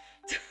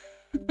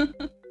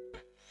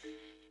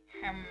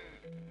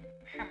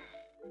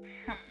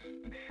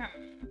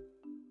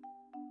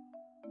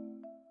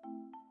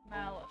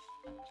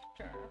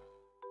 Malefactor.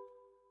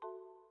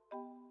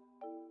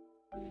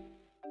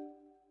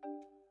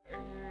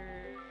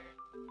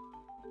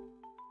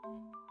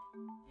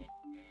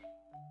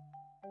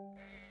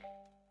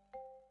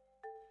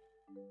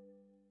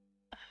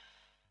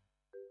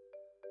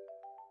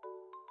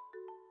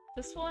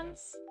 This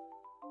one's...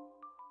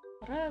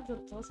 What are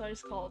those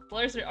letters called?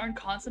 Letters that aren't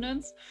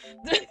consonants?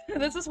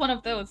 This is one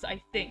of those,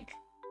 I think.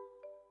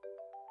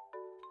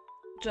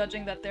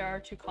 Judging that there are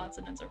 2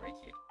 consonants over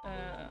here.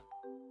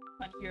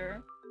 On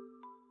here.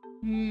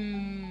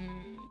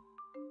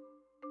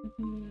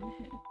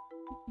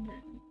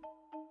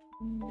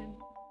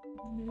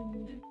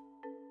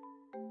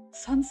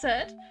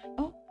 Sunset?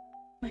 Oh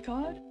my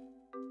god.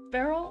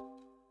 Barrel?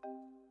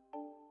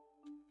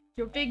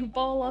 Your big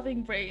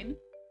ball-loving brain.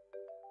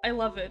 I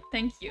love it,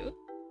 thank you.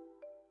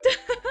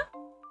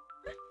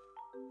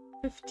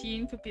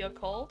 15 could be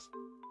occult.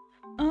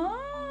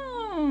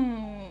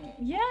 Oh,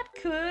 yeah,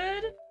 it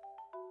could.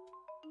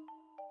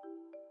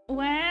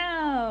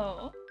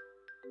 Wow.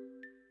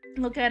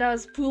 Look at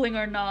us pooling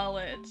our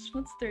knowledge.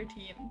 What's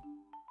 13?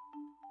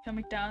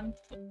 Coming down,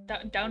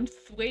 down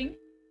swing?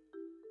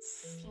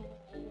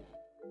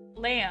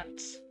 Land.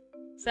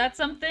 Is that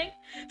something?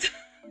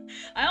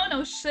 I don't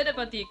know shit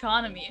about the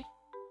economy.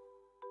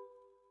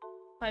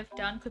 5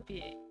 down could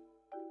be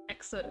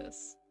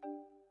Exodus.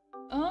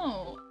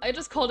 Oh, I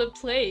just called it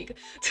plague.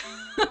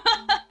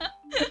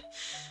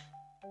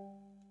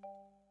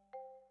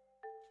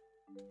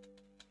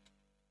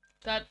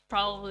 That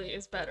probably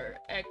is better.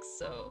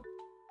 Exodus.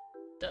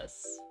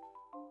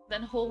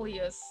 Then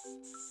holiest.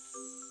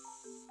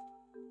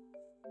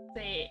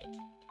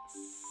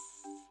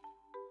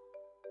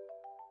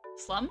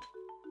 Slump?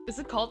 Is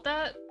it called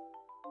that?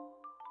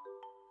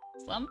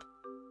 Slump?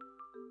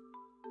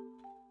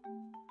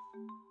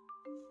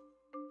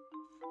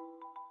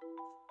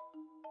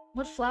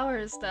 What flower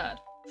is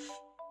that?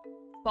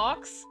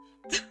 Fox?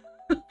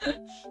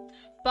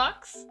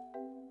 Fox?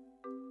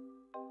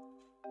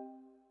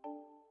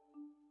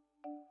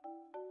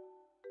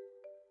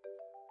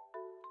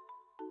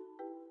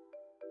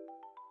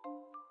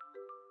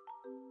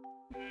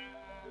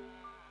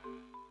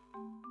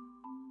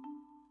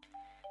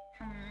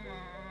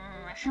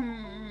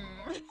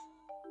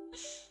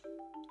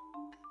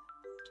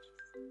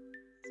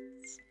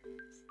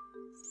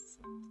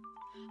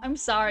 I'm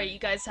sorry, you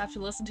guys have to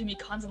listen to me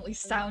constantly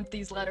sound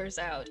these letters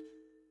out.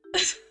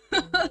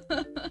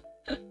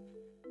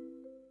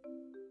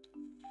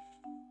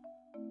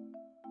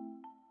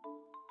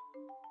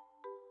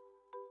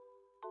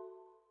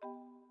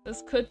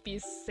 This could be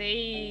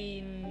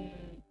Saint...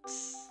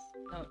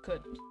 No, it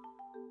couldn't.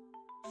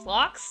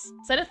 Phlox?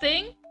 Is that a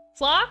thing?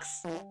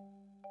 Phlox?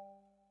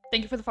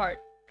 Thank you for the fart.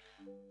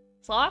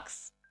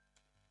 Phlox?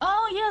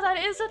 Oh yeah,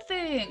 that is a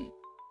thing!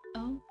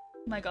 Oh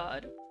my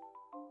god.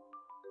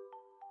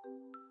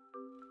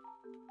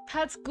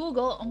 Pat's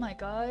Google, oh my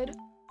god.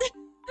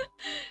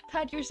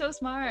 Pat, you're so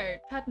smart.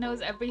 Pat knows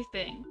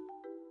everything.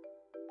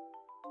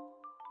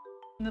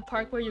 In the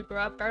park where you grew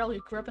up, Beryl,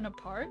 you grew up in a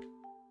park?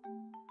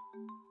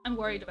 I'm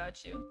worried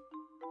about you.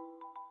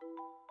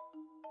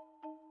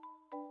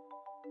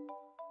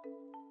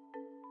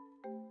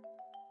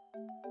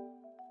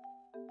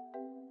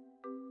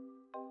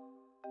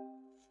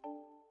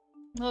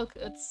 Look,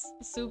 it's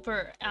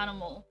Super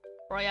Animal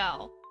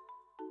Royale.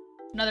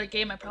 Another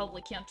game I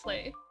probably can't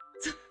play.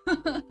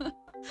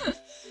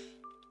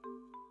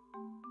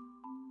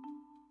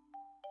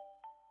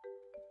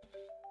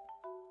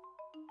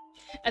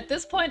 At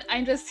this point,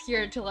 I'm just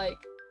here to like,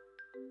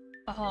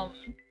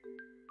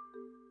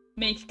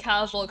 make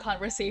casual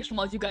conversation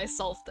while you guys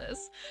solve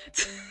this.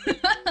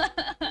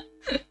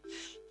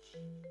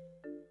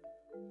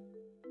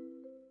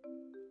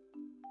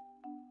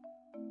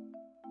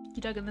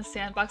 You dug in the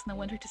sandbox in the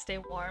winter to stay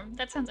warm?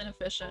 That sounds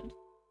inefficient.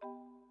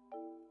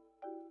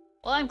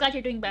 Well, I'm glad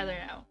you're doing better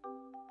now.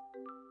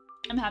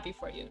 I'm happy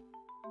for you.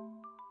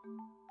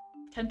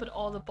 Can put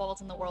all the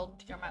balls in the world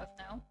into your mouth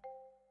now.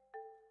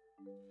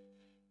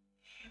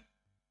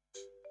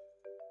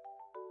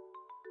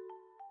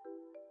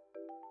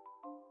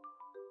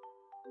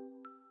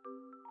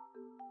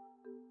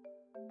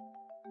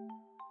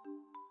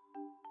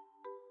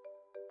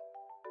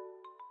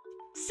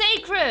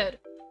 Sacred!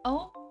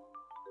 Oh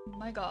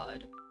my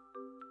god.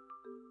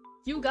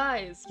 You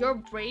guys, your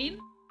brain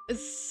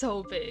is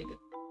so big.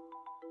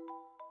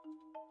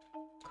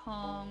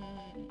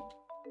 Conquered.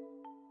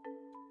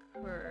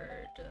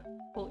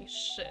 Holy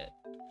shit.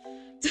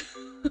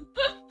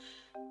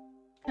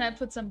 Can I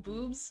put some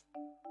boobs?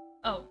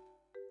 Oh,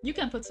 you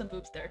can put some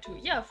boobs there too.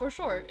 Yeah, for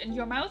sure. In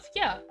your mouth?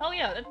 Yeah, hell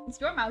yeah. It's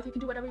your mouth. You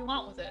can do whatever you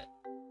want with it.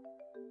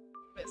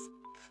 Miss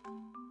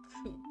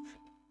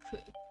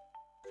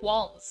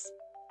Qualms.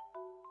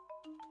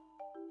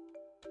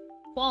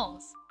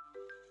 Qualms.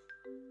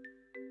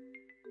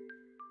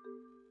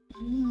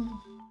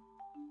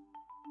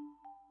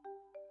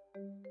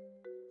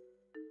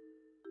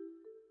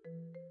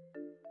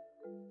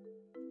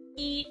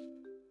 E.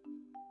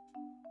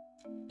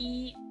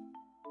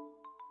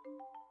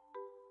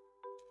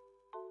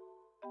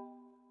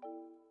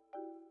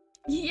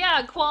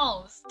 Yeah,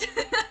 qualms.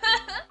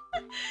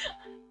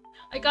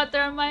 I got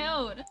there on my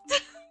own.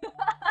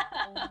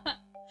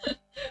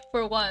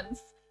 For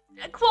once.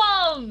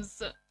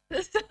 Qualms!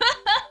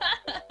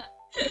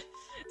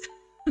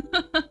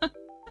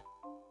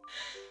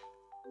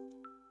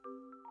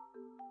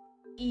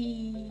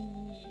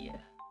 E.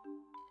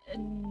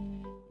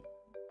 N.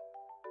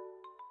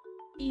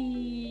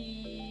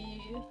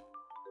 E.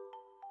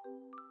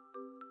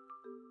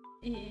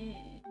 E.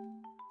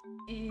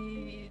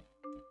 E.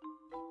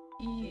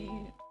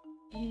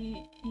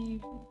 E.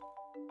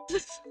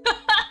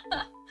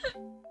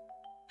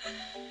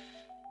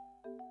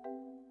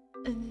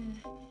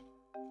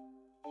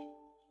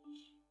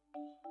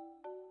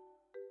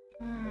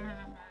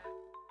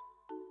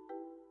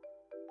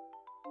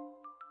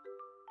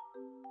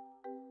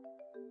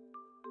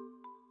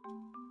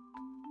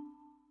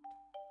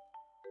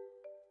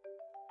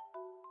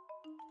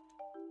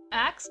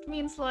 Axed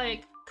means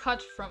like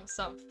cut from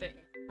something,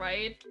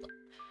 right?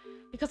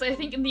 Because I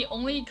think in the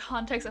only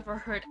context I've ever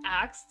heard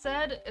axed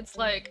said, it's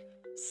like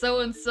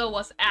so-and-so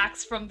was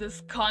axed from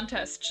this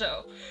contest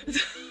show.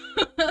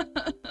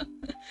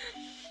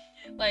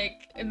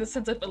 Like, in the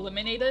sense of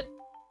eliminated.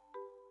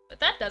 But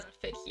that doesn't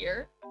fit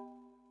here.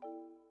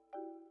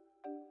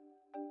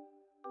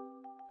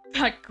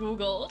 Got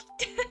googled.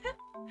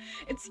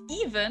 It's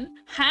even?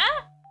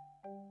 Huh?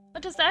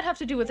 What does that have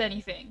to do with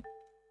anything?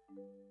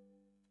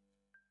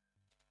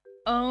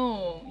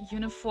 Oh,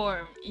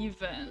 uniform,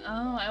 even.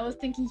 Oh, I was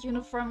thinking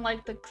uniform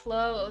like the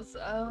clothes.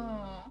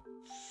 Oh.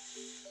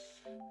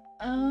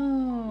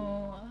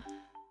 Oh.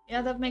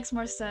 Yeah, that makes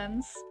more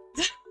sense.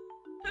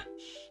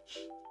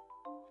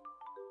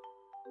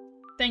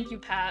 Thank you,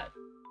 Pat.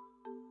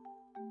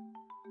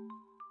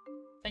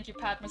 Thank you,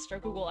 Pat, Mr.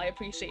 Google. I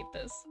appreciate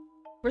this.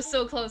 We're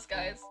so close,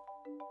 guys.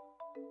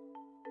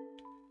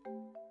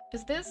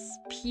 Is this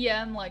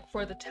PM, like,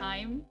 for the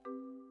time?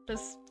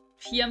 Does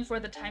PM for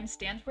the time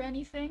stand for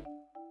anything?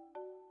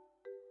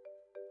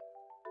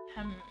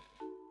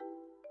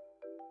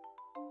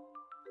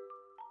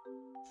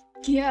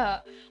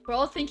 Yeah, we're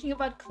all thinking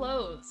about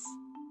clothes.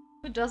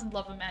 Who doesn't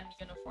love a man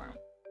in uniform?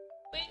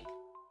 Wink?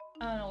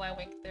 I don't know why I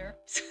winked there.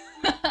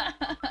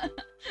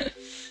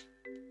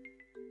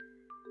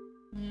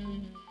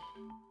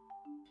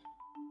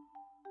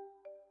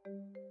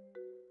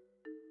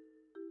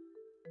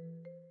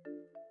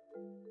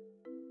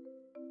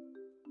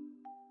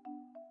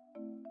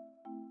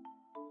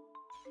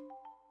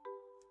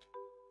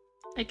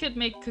 I could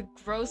make a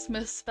gross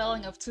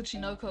misspelling of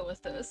Tsuchinoko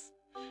with this.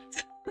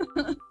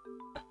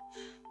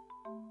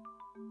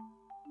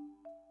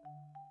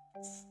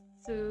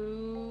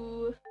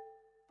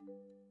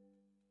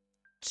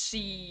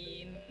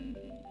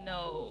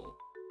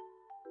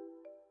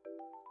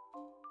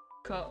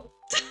 Ko.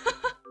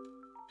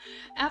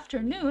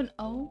 Afternoon?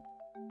 Oh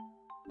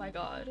my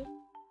god.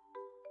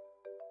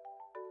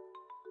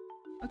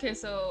 Okay,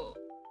 so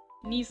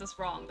niece is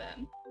wrong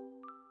then.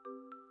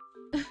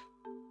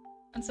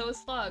 And so is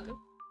Slug.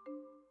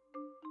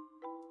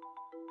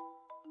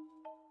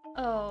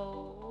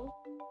 Oh.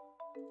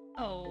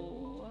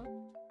 Oh.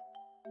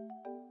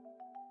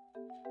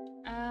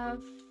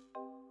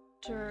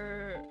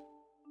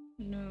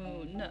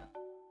 Afternoon.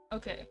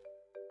 Okay.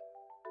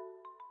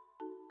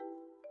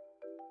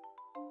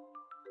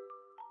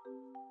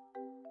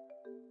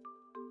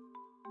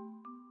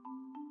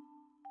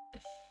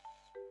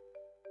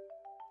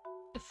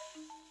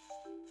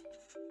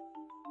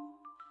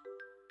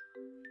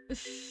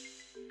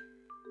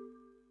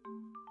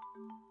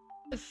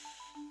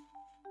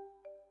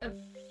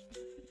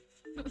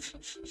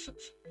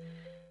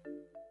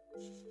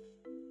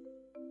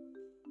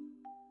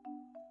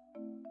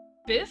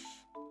 Biff?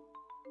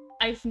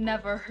 I've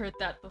never heard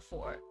that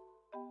before.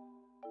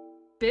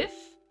 Biff?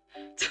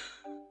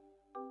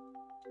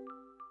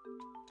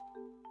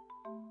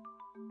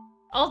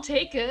 I'll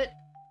take it.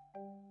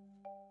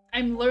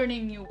 I'm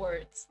learning new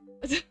words.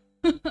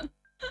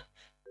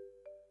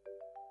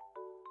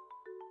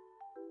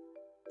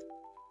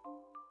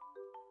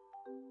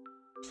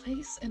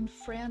 Place in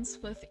France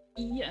with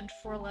E and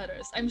 4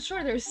 letters. I'm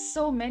sure there's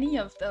so many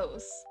of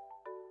those.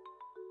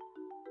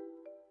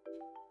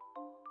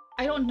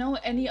 I don't know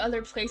any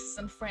other places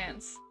in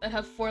France that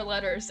have 4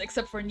 letters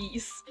except for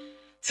Nice.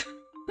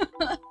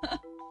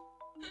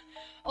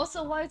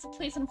 Also, why is a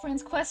place in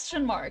France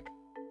question mark?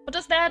 What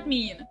does that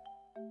mean?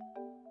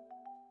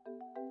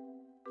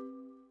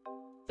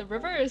 The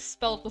river is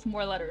spelled with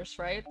more letters,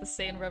 right? The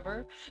Seine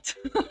River.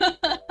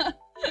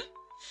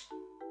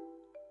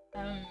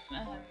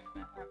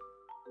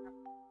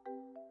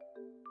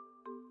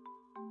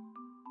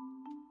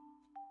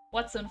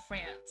 What's in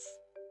France?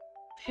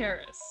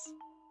 Paris.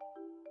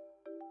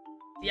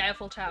 The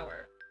Eiffel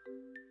Tower.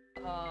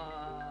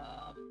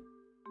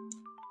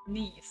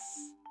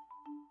 Nice.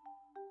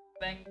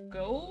 Van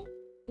Gogh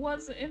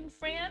was in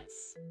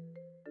France?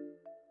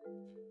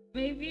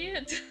 Maybe?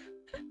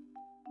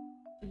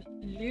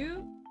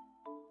 Lou?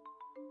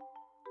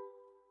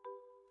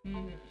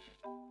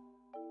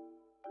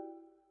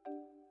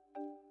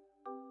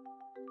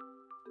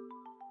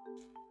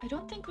 I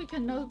don't think we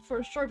can know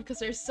for sure because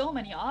there's so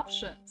many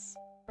options,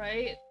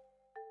 right?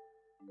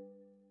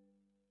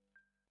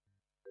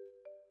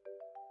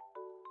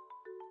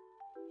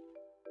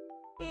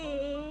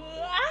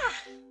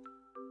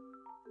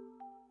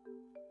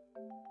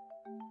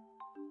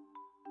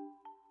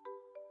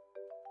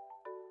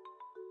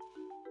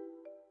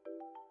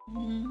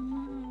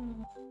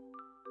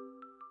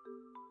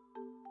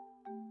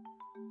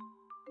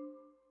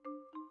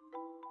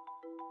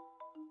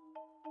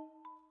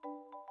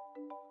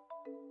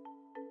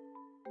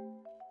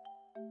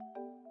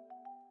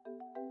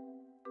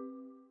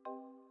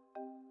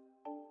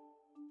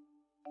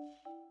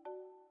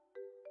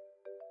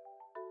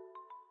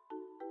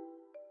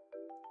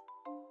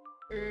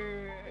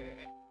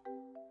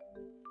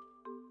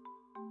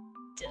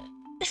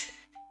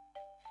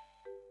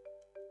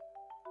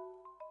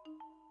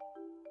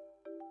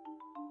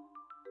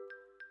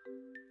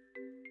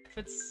 If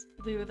it's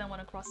Lou, then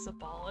when a cross is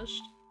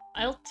abolished,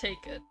 I'll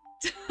take it.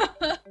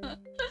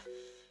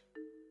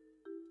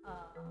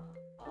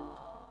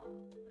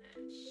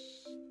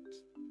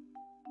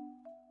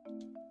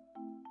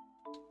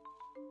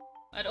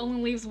 It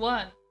only leaves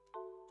one.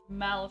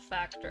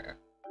 Malefactor.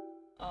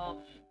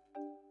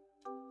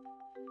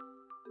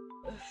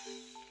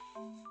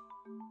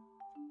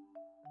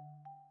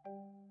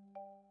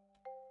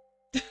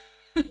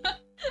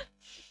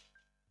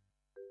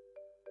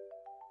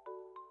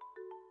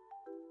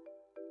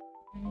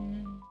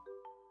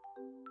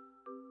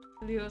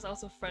 Leo is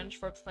also French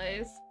for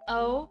place.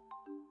 Oh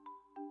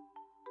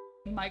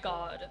my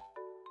god.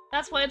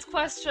 That's why it's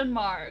question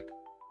mark.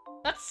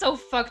 That's so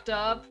fucked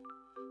up.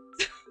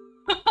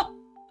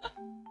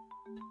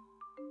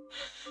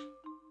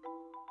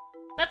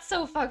 That's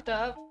so fucked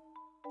up.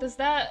 Does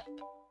that...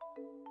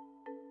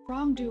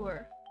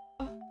 Wrongdoer.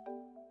 Oh.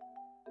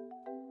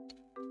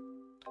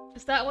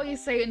 Is that what you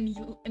say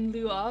in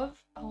lieu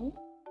of? Oh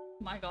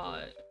my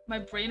god. My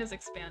brain is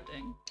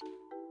expanding.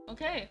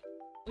 Okay.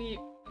 We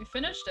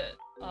finished it.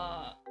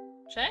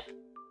 Check?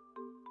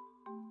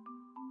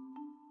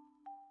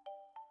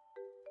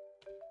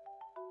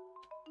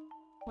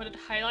 Would it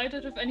highlight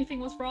it if anything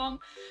was wrong?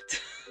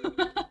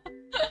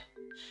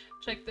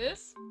 Check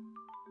this.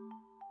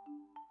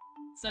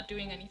 It's not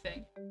doing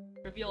anything.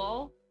 Reveal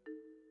all.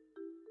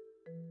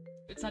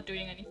 It's not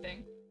doing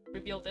anything.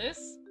 Reveal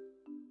this.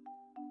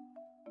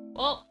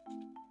 Well,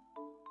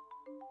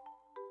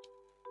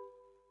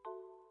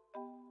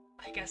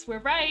 I guess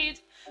we're right.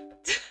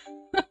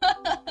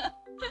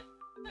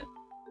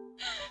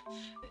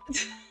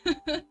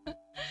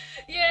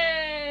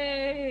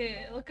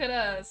 Yay! Look at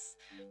us.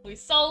 We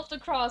solved the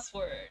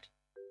crossword.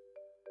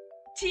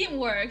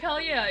 Teamwork, hell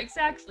yeah,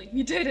 exactly.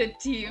 We did it,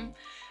 team.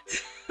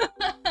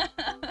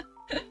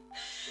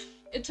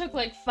 It took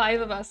like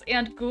 5 of us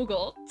and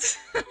Google.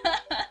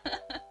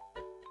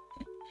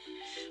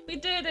 We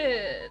did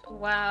it!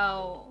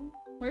 Wow.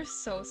 We're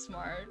so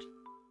smart.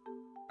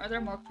 Are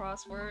there more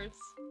crosswords?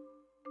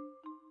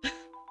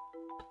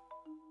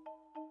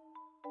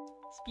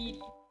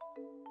 Speedy.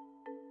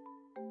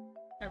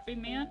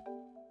 Everyman?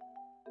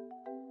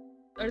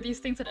 Are these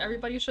things that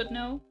everybody should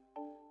know?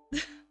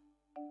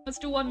 Let's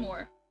do one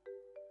more.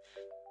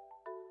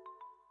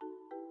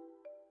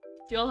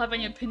 Do y'all have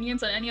any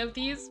opinions on any of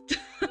these?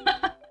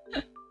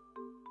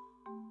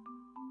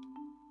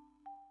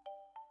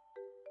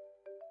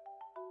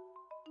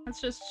 Let's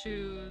just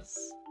choose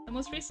the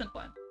most recent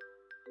one.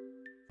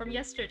 From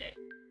yesterday.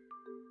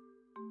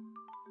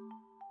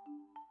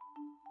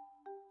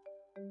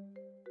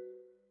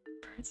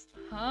 Birds,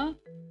 huh?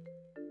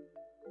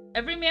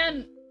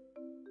 Everyman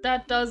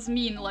that does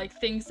mean, like,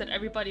 things that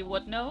everybody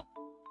would know.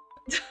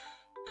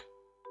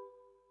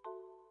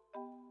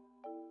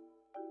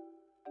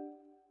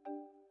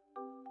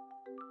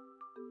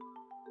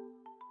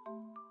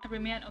 Every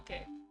man?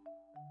 Okay.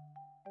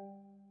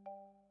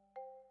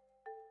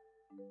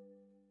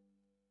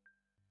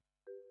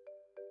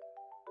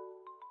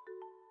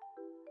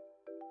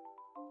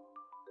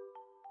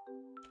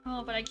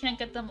 Oh, but I can't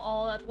get them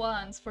all at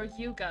once for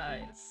you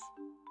guys.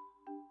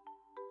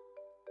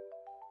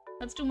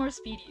 Let's do more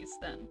speedies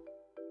then.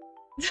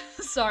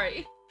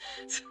 Sorry.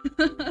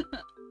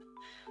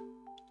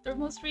 The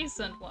most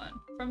recent one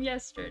from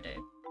yesterday.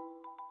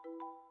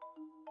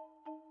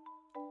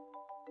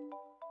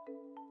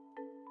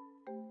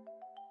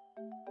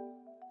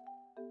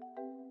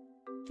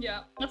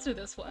 Yeah, let's do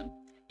this one.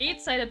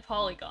 8-sided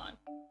polygon,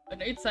 an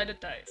 8-sided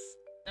dice,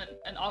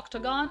 an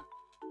octagon.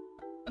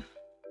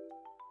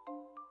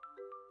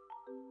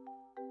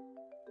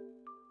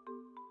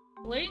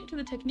 Relating to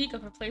the technique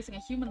of replacing a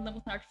human limb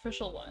with an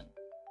artificial one.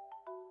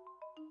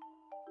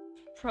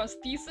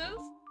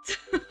 Prosthesis?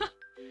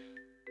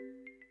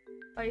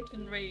 Fight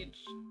and rage.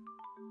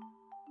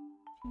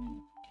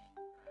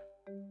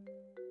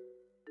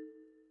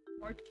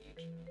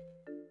 Mortgage.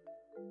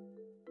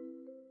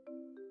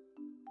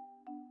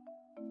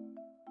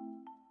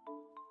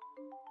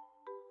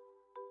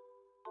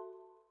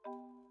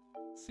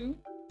 Soon?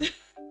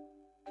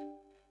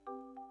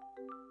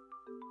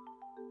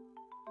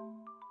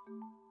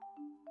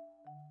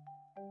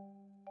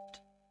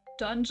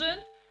 Dungeon?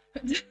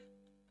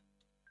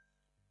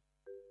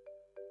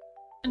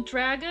 And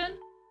dragon?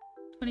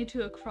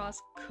 22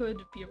 across could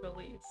be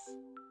released.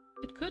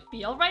 It could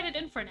be. I'll write it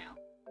in for now.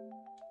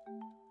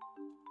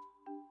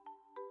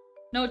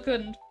 No, it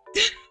couldn't.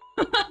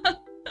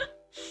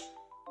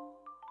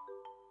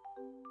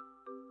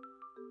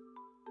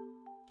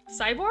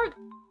 Cyborg?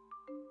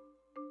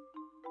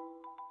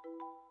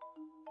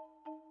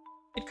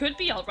 It could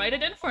be. I'll write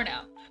it in for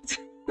now.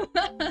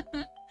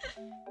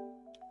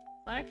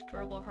 Black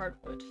durable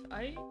hardwood.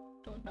 I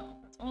don't know.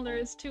 That's all there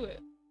is to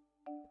it.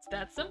 It's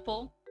that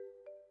simple.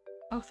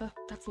 Oh,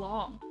 that's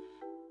long.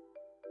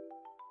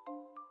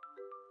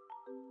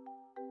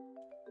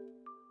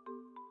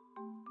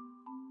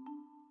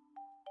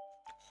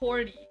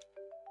 Horny.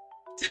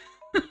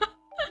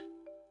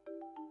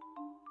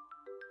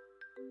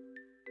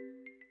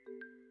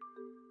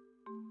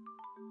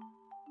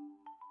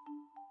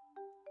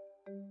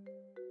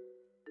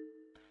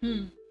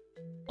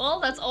 Well,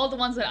 that's all the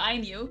ones that I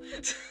knew.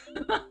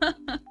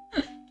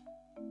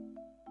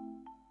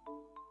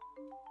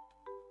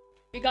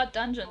 We got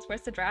dungeons.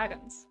 Where's the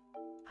dragons?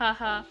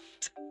 Haha.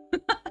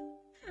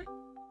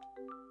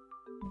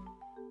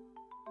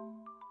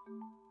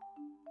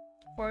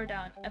 Four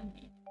down,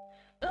 enemy.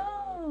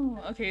 Oh,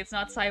 okay, it's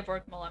not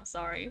Cyborg Mole, I'm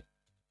sorry.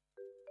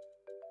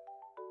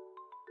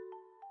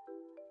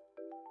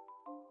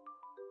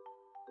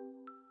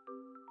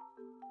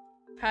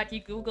 Pat,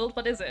 you googled?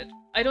 What is it?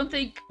 I don't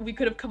think we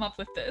could have come up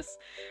with this.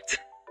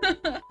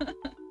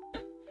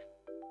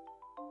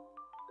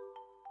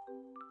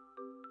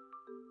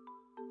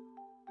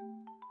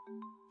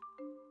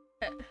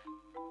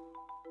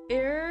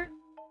 Air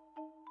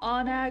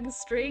onag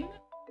string?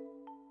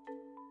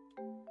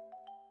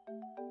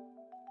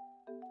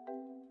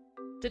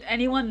 Did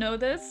anyone know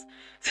this?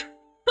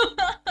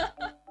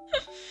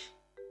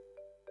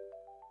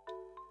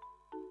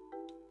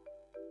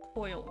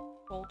 Coil,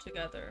 roll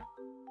together.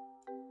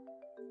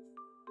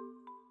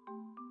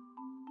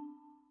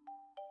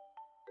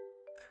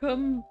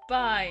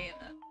 Combine.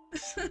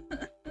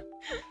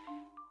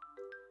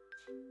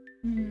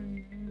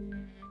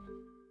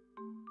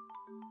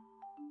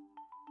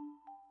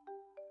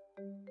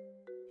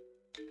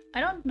 I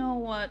don't know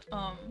what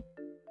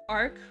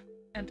arc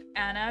and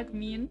anag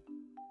mean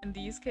in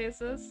these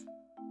cases.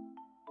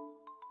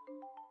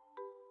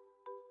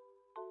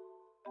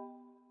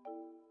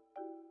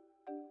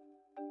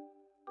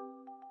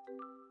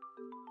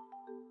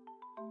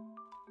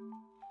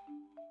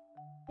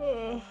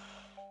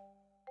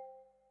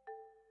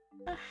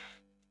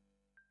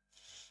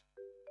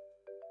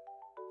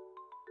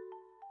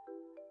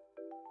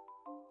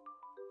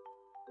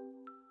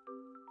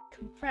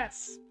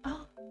 Compress.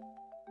 Oh.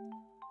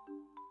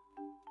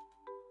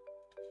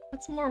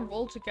 That's more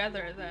roll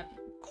together than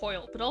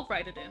coil, but I'll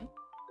write it in.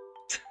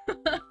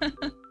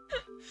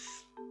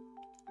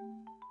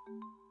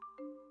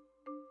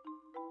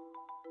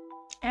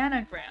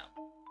 Anagram.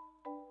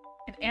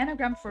 An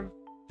anagram for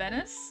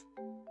Venice?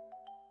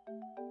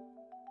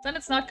 Then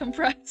it's not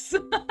compress.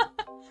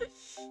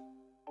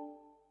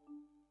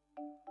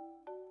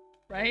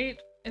 Right?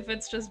 If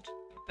it's just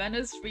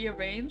Venice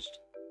rearranged?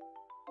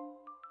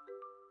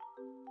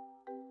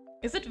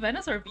 Is it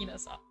Venice or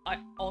Venus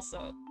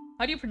also?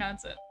 How do you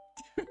pronounce it?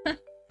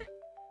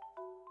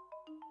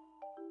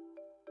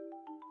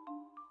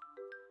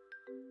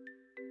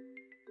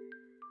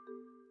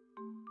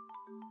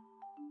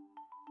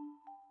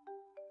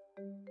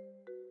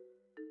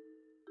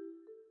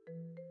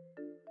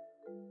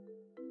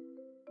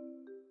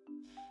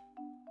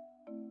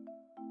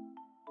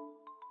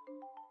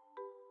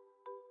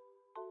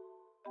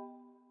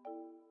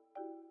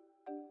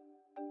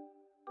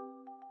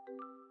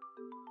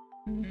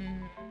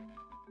 Hmm.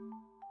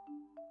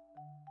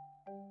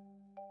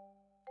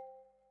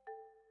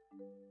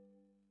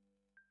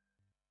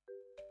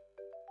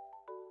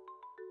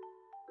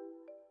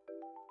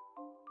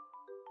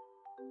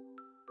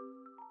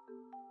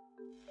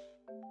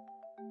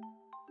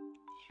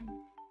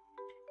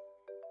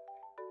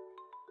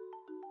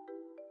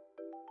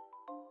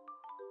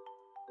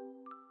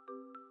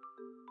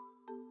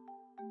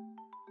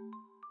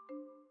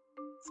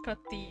 It's got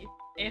the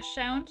ish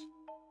sound,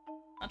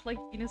 not like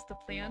Venus the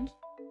plant.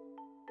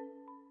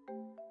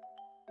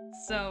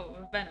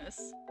 So,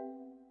 Venice.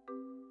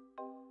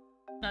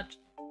 Not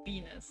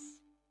Venus.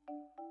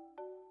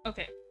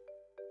 Okay.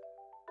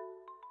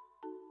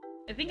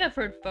 I think I've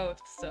heard both,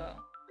 so...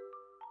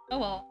 Oh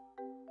well.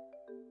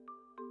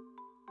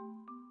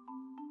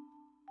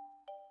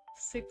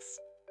 6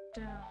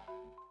 down.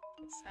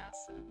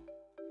 Assassin.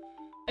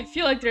 I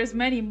feel like there's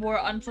many more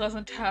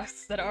unpleasant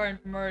tasks that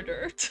aren't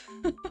murdered.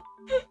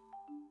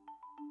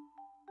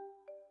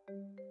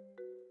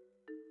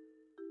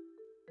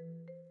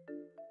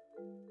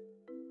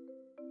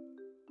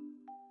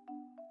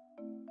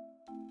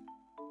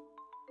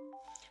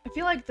 I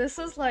feel like this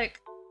is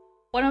like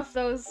one of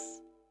those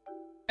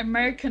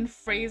American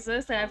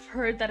phrases that I've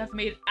heard that have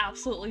made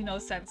absolutely no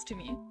sense to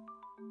me.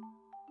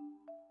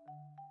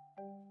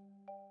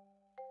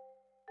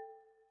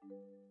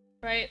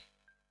 Right?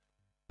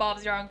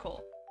 Bob's your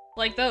uncle.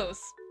 Like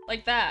those.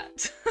 Like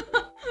that.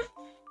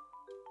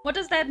 What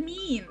does that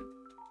mean?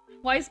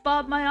 Why is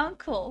Bob my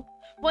uncle?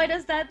 Why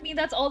does that mean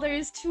that's all there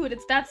is to it?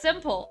 It's that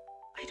simple.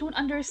 I don't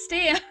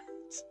understand.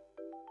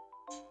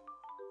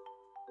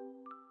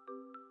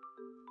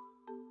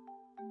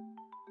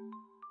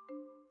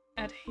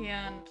 At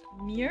hand.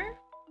 Near?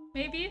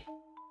 Maybe?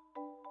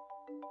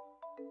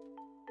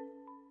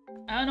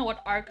 I don't know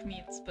what arc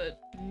means, but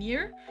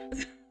near?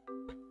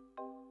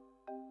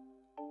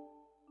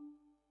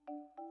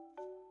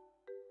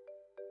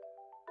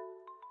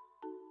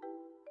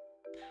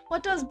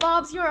 What does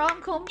Bob's your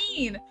uncle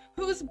mean?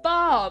 Who's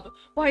Bob?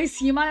 Why is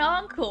he my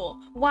uncle?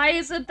 Why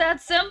is it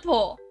that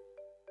simple?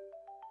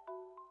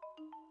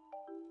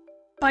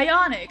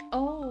 Bionic.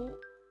 Oh.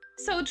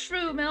 So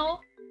true, Mill.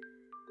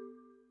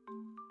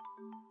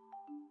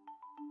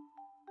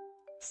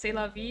 C'est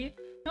la vie?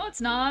 No,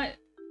 it's not.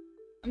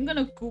 I'm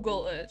gonna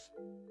Google it.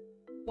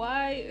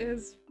 Why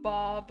is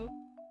Bob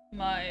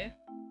my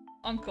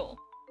uncle?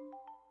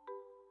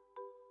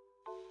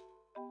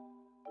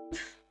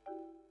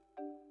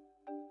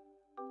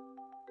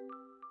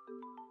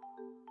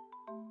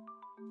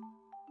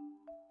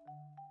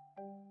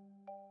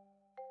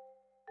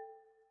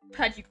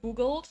 Had you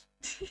Googled?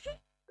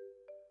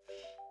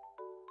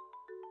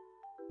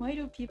 Why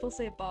do people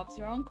say Bob's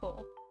your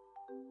uncle?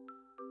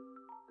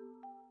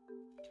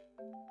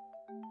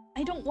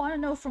 I don't want to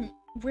know from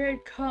where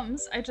it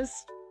comes. I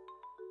just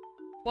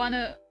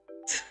wanna...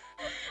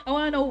 I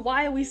wanna know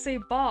why we say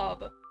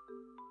Bob.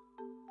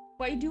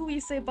 Why do we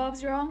say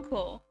Bob's your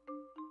uncle?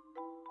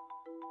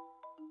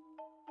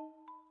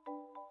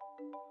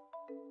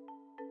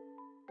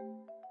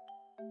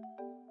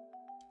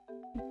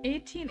 In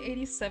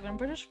 1887,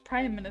 British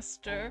Prime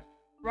Minister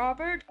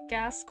Robert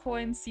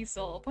Gascoigne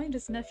Cecil appointed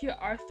his nephew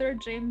Arthur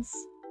James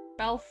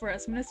Balfour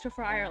as Minister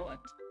for Ireland.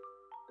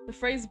 The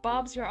phrase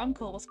Bob's your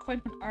uncle was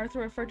coined when Arthur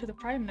referred to the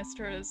Prime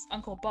Minister as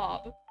Uncle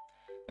Bob.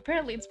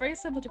 Apparently, it's very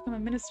simple to become a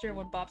minister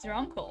when Bob's your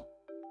uncle.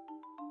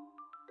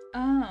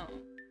 Oh.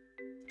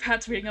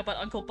 Pat's reading about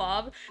Uncle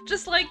Bob,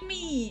 just like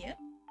me!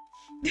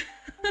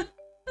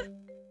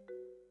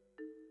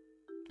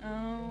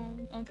 Oh,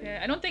 okay.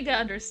 I don't think I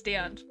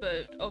understand,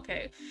 but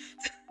okay.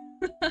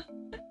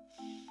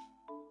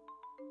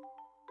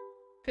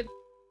 Could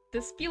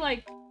this be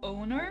like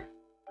owner?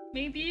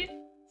 Maybe?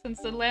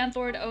 Since the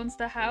landlord owns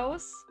the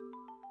house?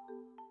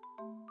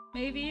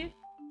 Maybe?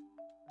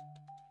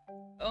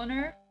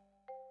 Owner?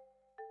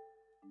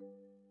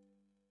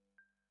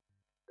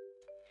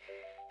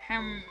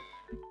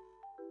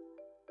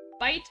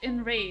 Bite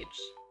in rage.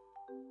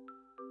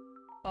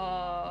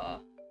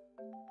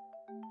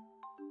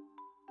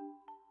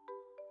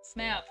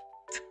 Snap.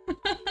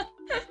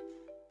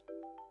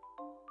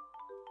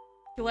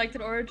 You liked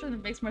an origin?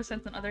 It makes more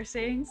sense than other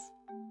sayings?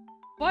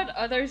 What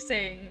other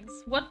sayings?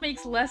 What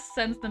makes less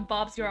sense than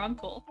Bob's your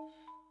uncle?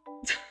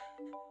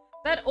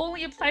 That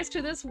only applies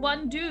to this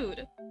one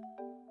dude.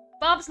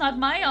 Bob's not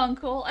my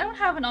uncle. I don't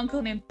have an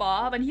uncle named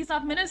Bob, and he's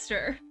not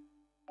minister.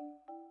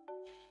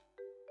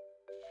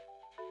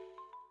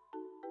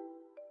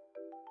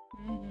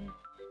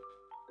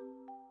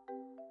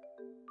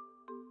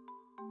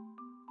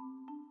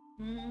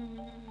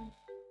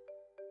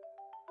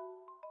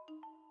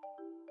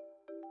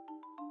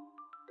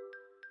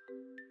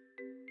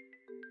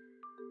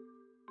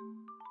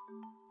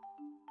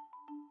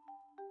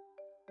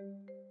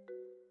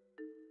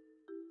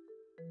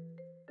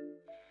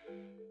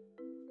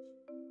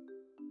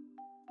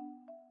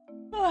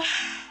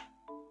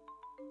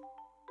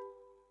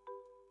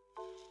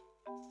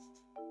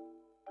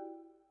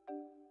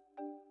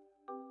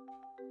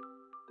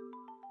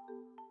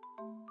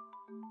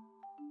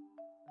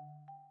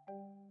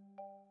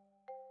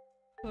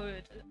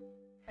 Hood.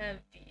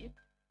 Heavy.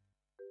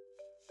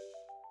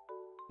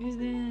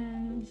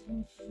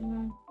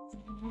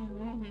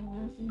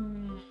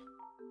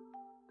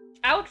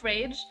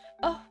 Outrage?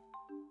 Oh.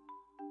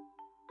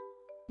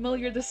 Mill,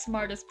 you're the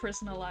smartest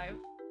person alive.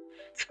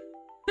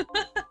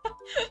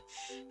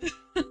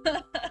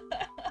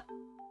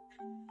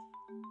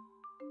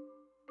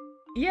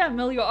 Yeah,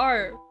 Mill, you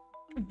are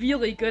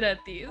really good at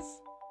these.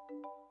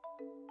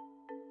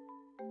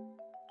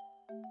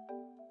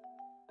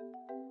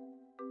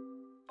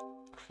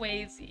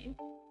 Crazy.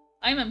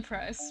 I'm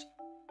impressed.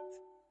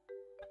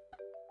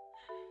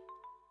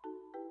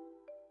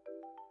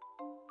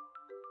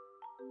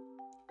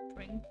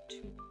 Bring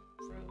to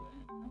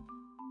ruin.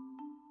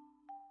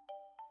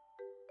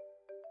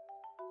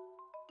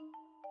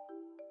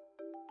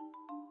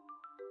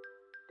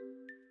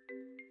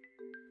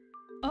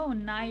 Oh,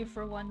 nigh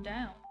for one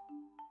down.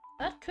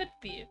 That could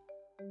be.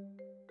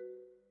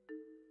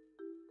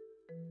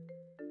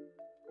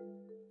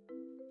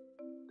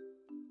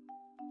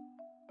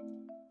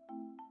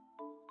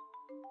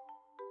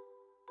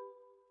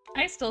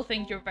 I still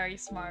think you're very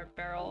smart,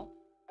 Beryl.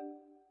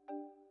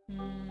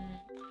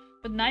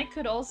 But knight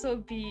could also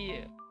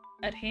be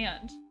at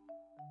hand.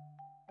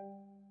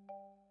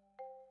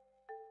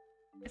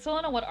 I still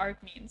don't know what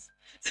arc means.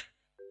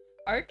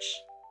 Arch?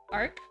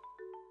 Arc?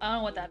 I don't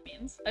know what that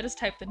means. I just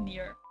typed the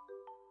near.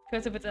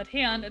 Because if it's at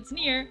hand, it's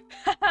near.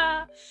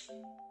 Haha!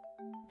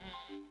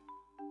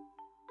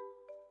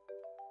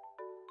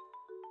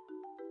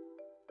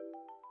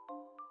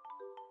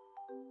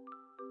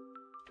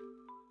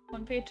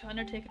 One paid to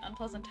undertake an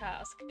unpleasant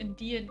task. In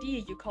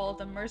D&D, you call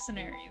them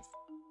mercenaries.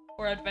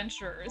 Or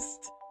adventurers.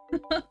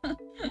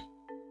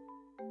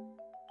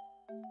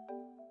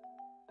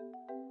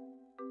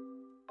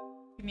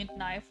 You mean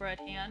knife or at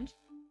hand?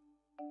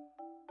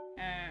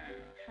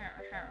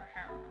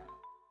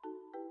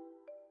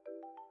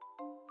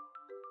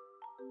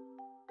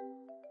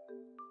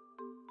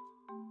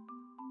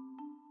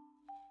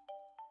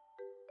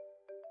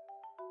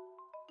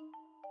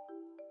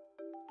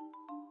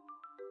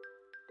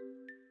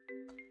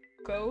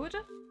 Goad?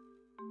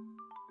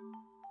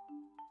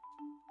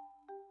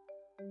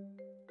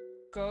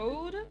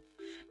 Goad?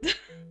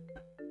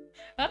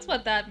 That's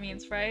what that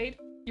means, right?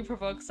 You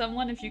provoke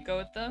someone if you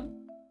goad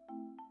them?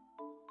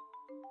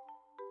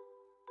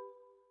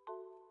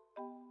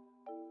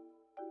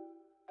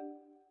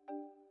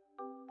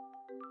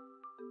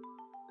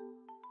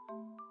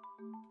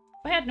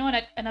 If I had known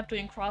I'd end up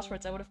doing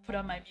crosswords, I would have put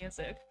on my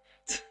music.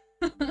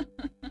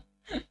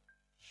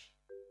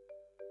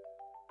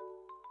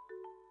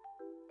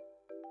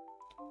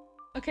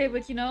 Okay,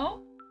 but you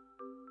know,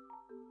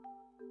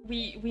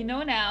 we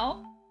know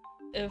now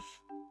if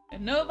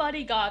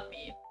nobody got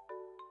me,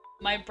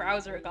 my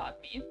browser got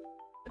me.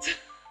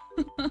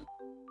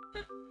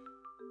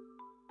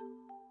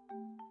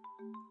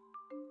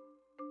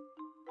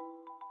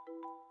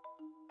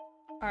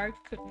 Arc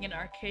could mean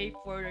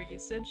archaic word or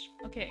usage.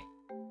 Okay.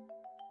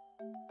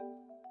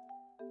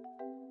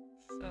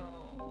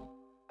 So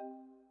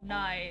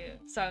nigh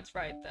sounds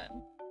right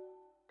then.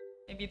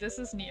 Maybe this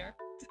is near.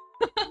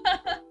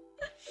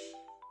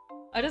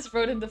 I just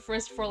wrote in the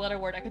first 4-letter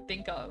word I could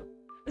think of.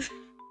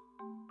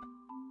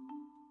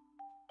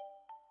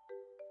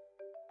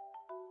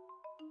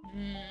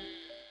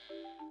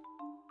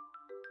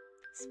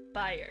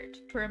 Inspired.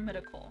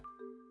 Pyramidical.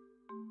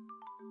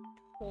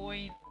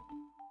 Pointy.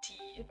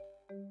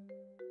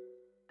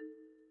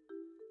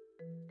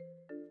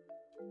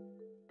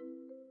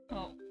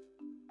 Oh.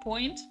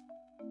 Point?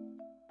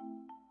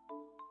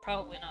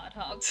 Probably not,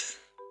 huh?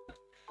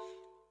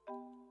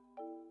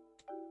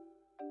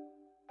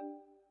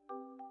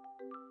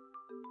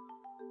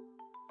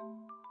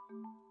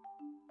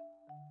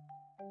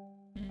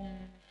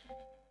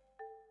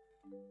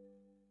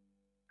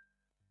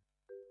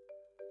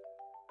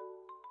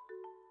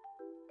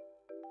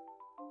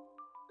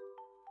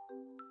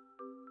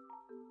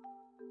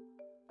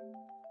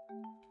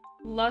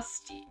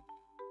 Lusty.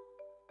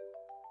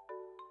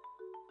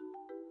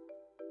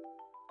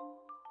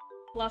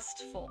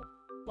 Lustful.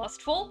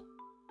 Lustful?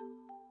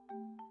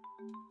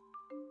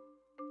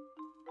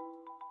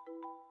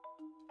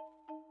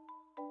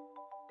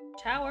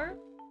 Tower?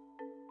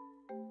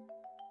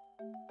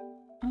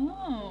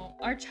 Oh,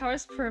 are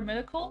towers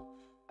pyramidical?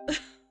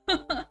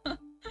 One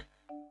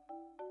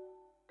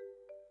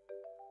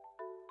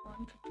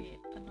could be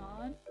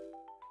anon.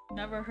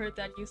 Never heard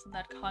that used in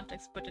that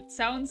context, but it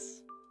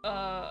sounds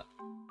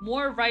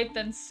more right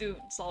than soon,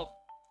 so I'll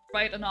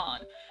write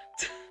anon.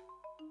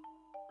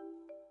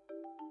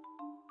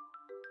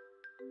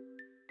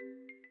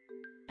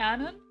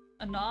 Anon?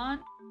 Anon?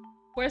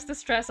 Where's the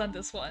stress on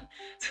this one?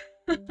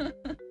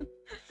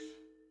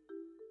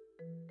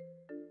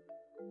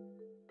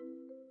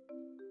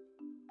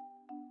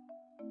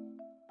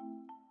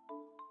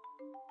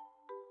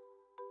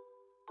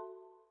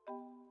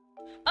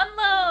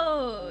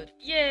 Unload!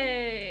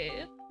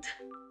 Yay!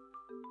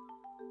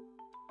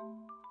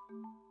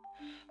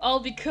 All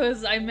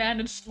because I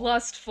managed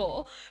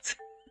lustful.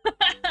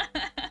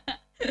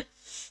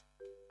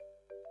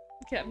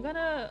 Okay, I'm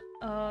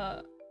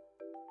gonna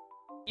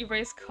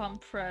erase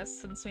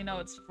compress since we know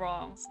it's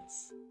wrong,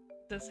 since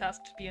this has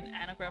to be an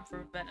anagram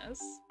for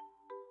Venice.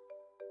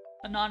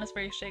 Anon is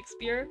very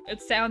Shakespeare.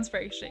 It sounds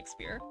very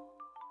Shakespeare.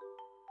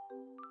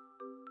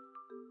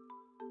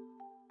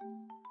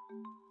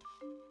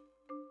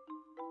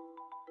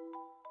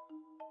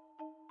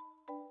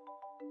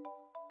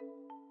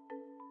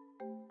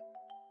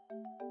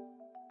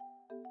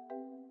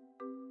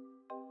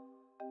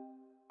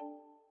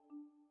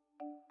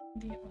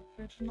 The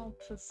original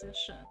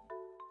position.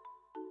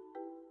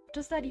 What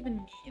does that even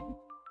mean?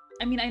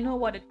 I mean, I know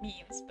what it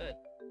means, but...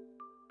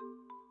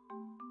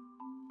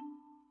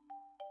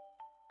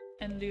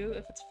 En lieu,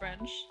 if it's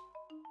French.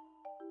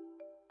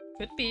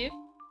 Could be.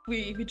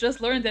 We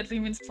just learned that it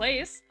means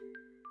place.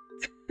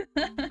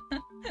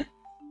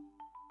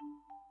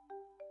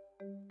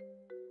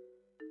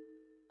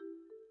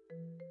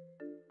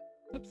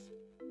 Oops.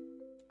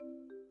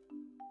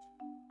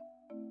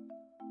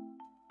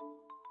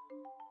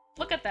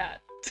 Look at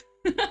that.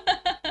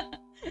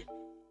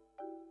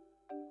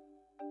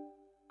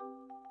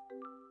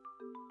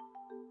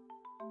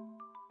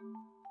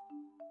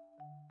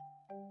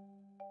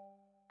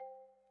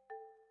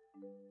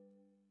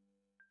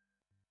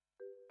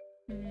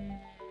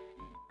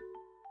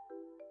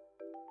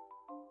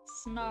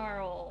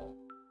 Snarl.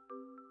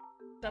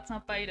 That's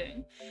not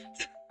biting.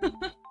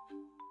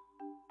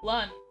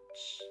 Lunch.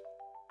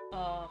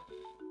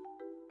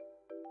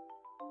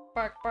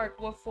 Bark, bark,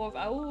 woof, woof,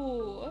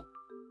 ow.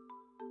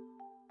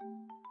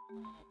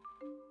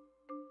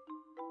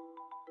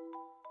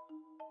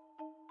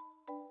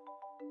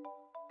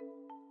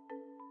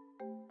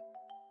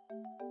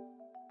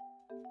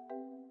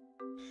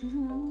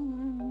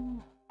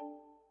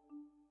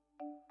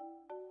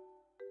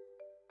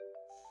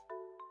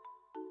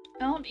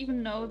 I don't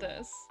even know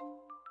this.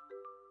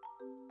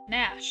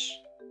 Gnash.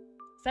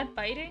 Is that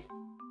biting?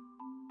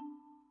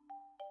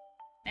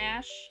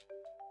 Gnash?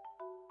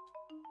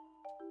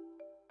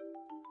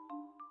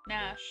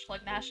 Gnash,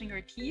 like gnashing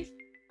your teeth?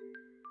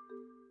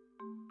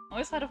 I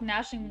always thought of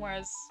gnashing more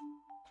as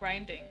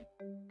grinding.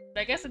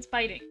 But I guess it's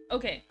biting.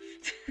 Okay.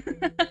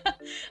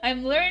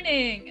 I'm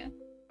learning!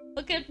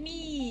 Look at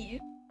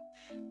me!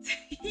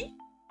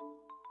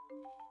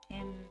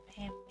 Him.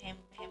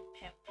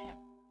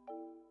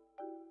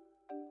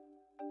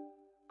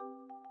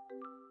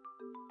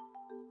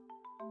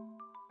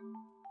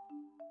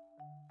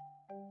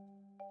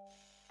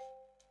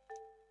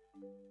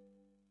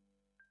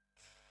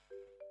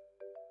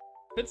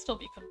 Could still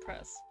be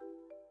compress.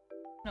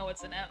 No,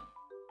 it's an M.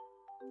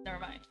 Never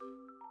mind.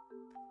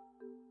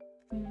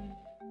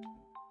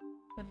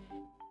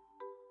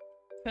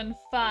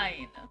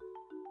 Confine.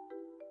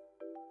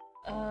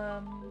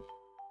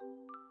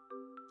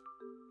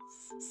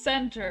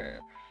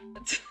 Center.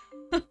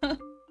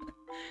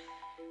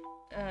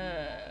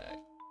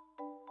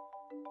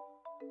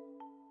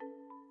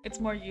 It's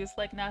more used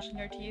like gnashing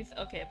your teeth.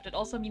 Okay, but it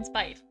also means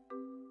bite.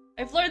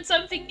 I've learned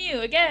something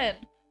new again!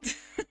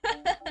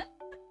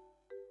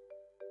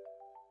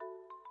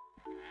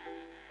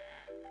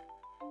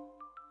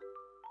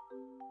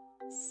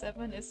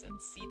 7 is in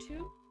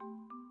C2?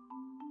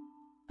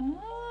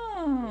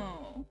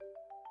 Oh,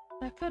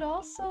 that could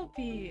also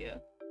be.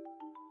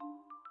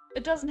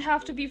 It doesn't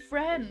have to be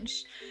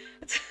French.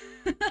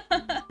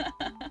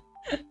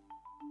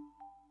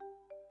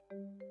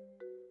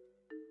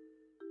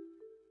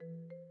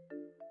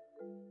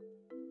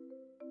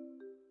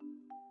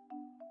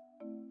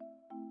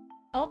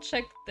 I'll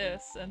check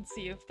this and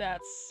see if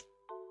that's...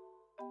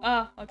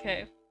 Ah,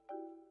 okay.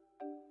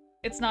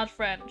 It's not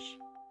French.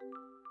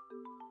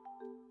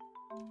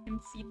 In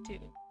C2.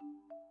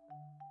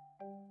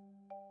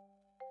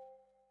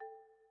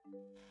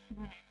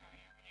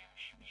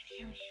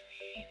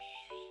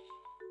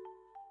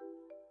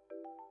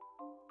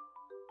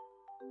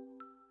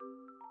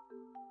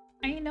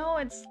 I know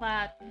it's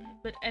Latin,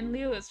 but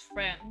Enlil is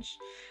French.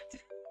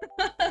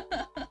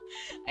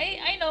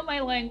 I know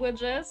my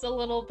languages a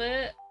little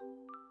bit.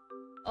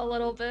 A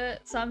little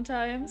bit,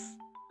 sometimes.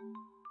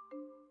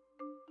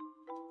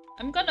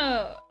 I'm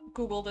gonna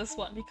Google this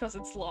one because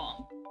it's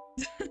long.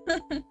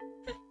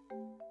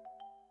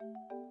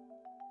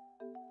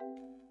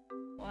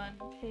 One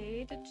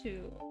paid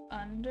to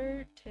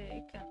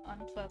undertake an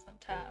unpleasant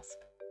task.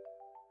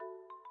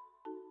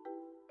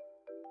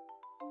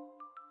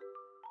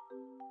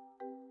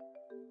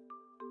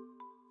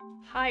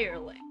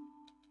 Hireling.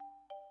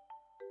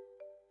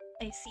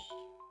 I see.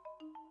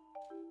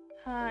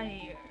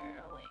 Hireling.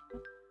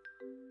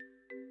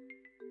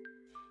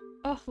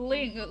 Oh,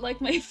 Ling, like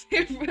my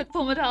favorite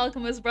Fullmetal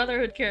Alchemist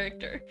Brotherhood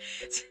character.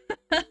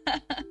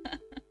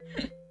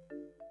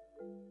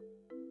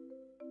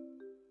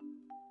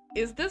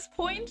 Is this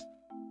point?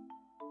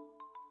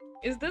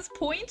 Is this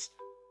point?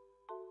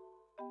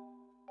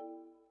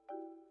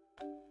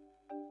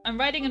 I'm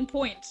writing in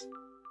point.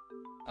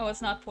 Oh,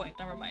 it's not point,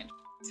 never mind.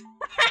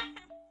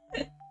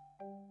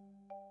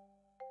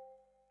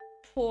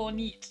 Poor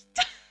neat.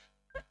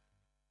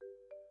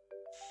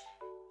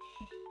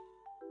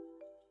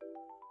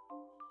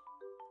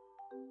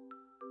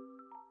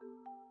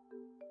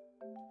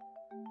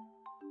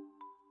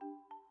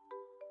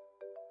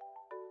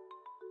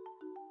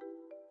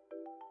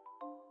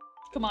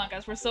 Come on,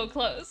 guys, we're so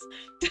close.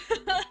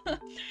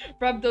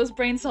 Rub those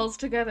brain cells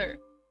together.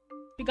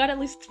 We got at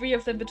least 3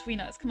 of them between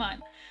us. Come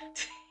on.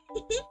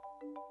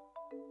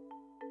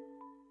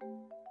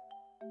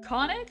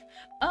 Conic?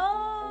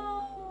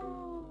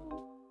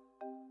 Oh.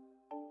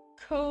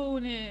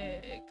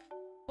 Conic.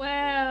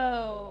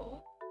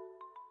 Wow.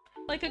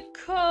 Like a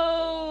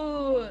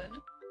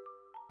cone.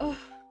 Oh,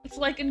 it's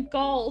like in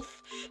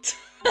golf.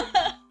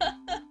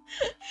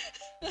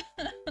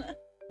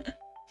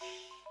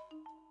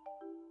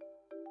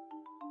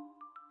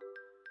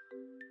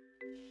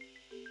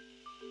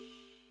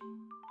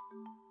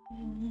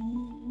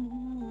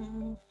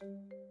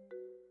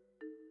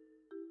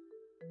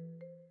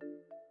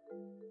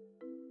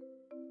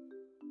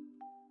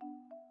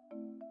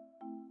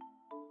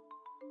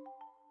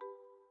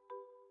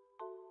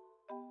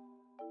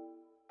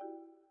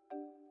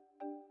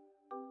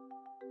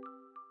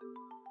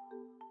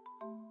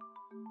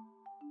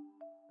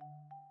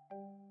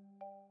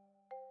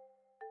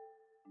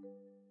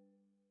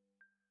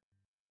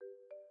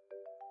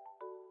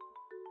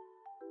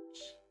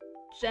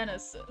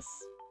 Genesis.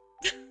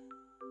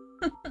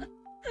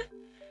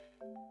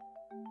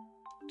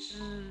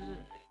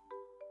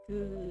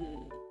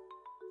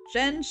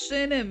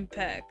 Genshin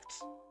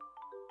Impact.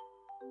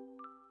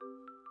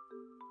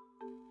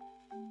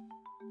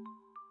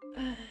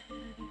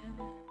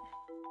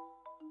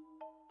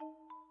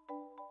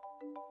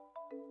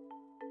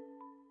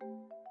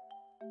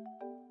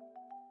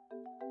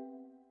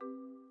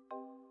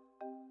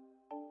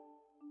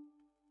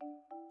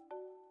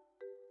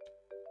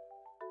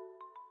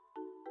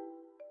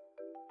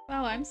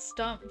 Wow, I'm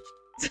stumped.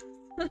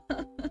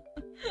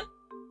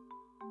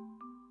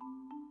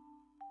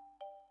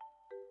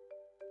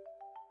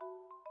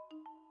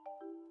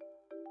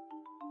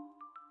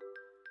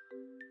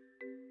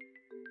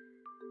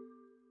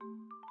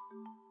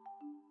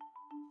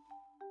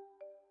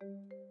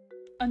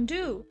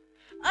 Undo!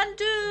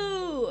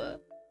 Undo!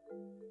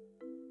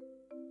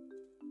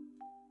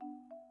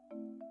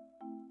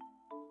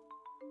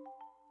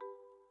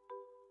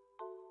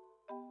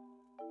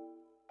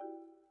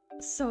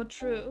 So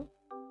true.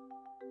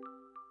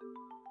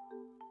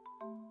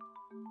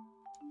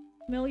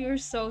 Mill, you're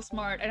so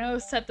smart. I know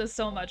I've said this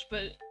so much,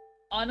 but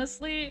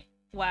honestly,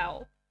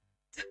 wow.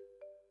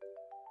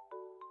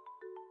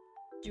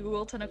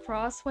 Dual and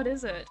across? What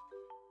is it?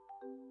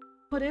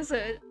 What is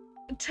it?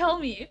 Tell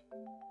me.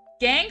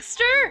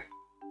 Gangster?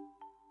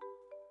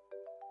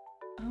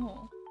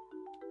 Oh.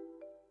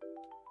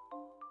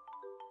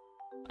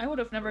 I would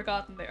have never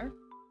gotten there.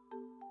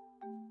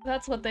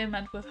 That's what they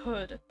meant with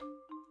hood.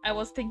 I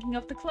was thinking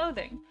of the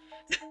clothing.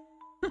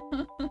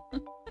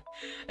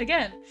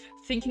 Again,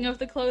 thinking of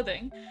the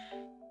clothing.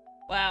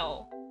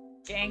 Wow.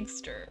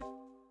 Gangster.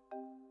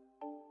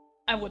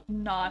 I would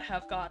not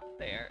have gotten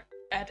there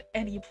at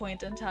any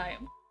point in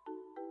time.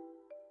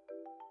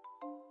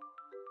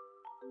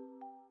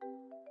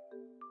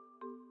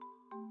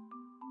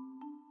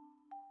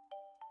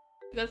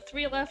 We got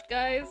 3 left,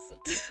 guys,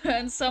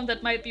 and some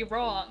that might be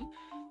wrong.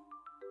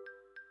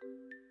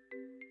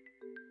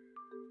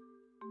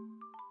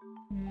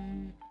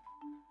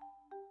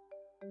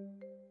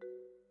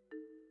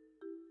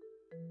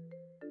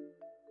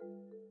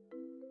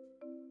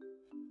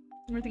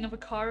 We're thinking of a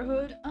car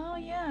hood? Oh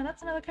yeah,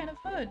 that's another kind of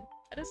hood.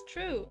 That is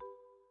true.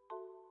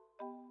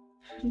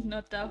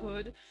 Not that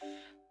hood.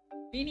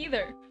 Me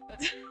neither.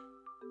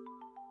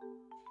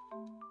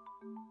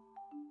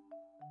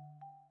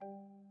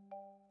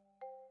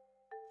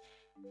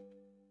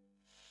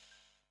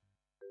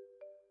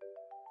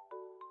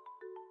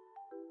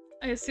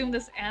 I assume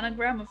this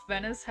anagram of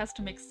Venice has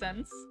to make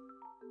sense.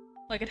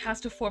 Like it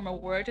has to form a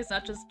word, it's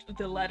not just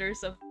the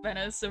letters of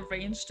Venice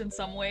arranged in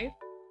some way.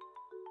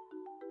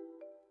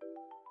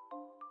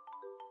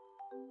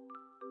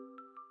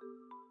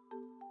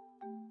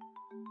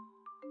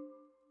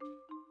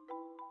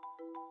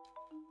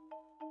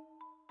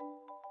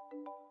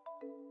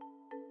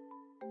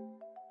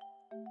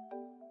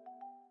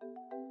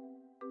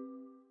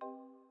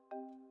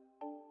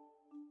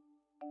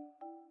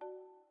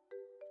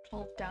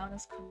 12 down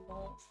is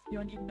convulse. You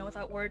don't even know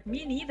that word.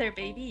 Me neither,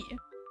 baby.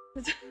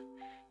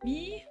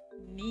 Me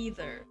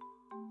neither.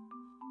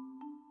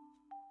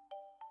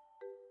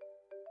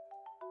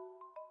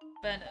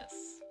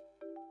 Venice.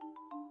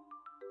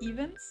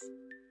 Evens?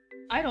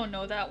 I don't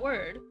know that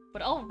word,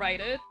 but I'll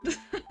write it.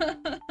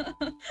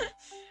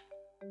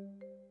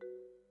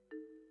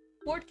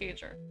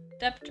 Mortgager.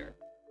 Debtor.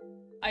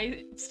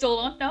 I still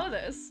don't know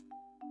this.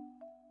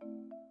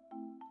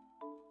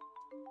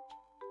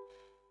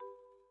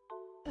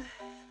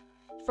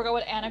 Forgot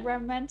what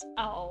anagram meant?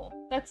 Oh,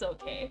 that's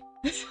okay.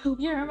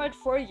 We remembered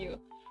for you.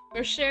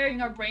 We're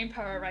sharing our brain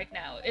power right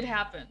now. It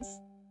happens.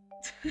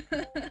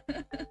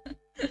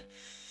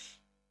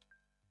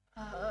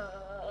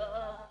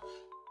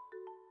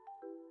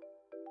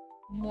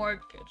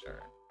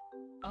 Mortgager.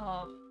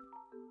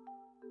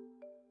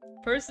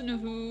 Person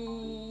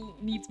who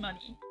needs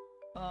money.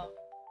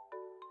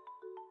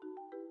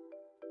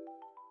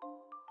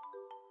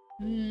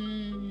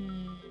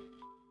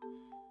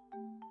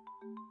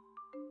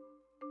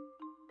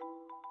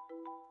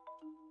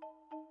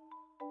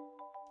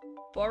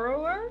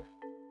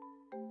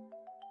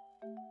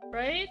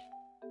 Right?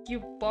 You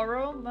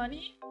borrow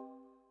money?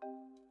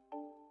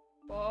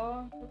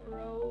 Borrower.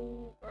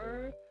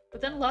 But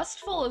then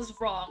lustful is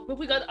wrong. But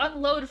we got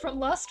unload from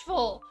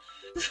lustful.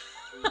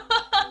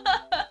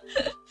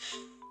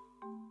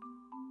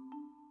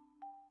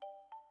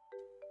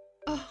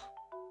 Oh,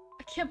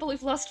 I can't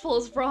believe lustful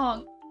is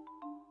wrong.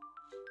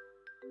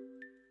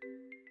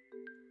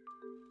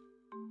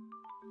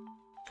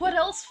 What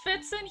else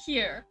fits in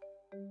here?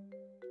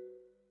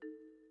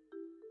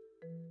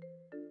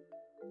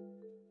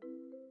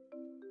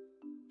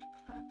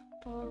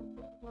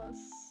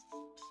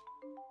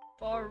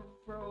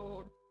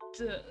 Borrowed.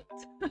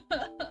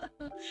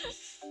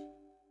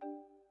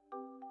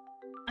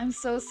 I'm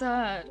so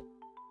sad.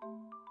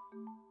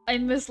 I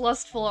miss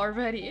lustful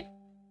already.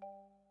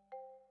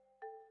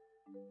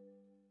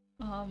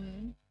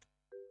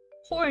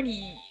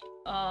 Horny.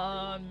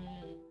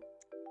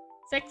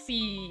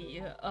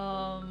 Sexy.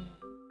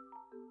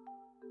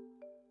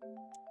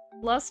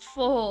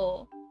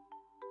 Lustful.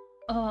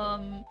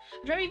 I've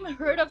never even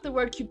heard of the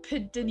word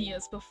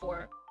cupidinius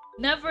before.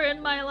 Never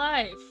in my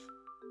life.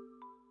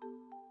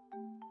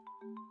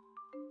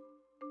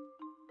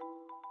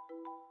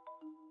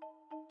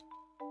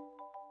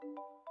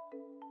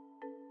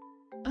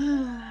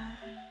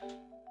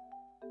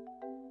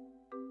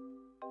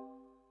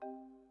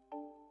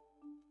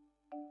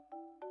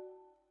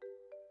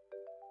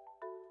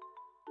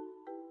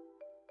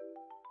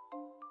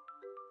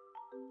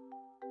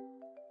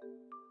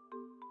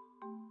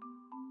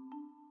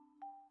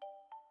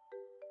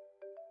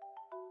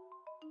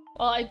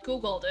 Well, I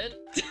googled it.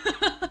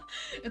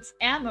 It's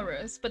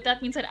amorous, but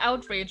that means that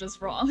outrage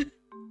is wrong.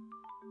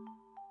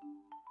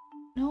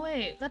 No,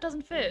 wait, that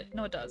doesn't fit.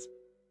 No, it does.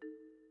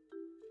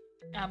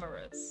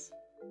 Amorous.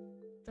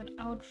 Then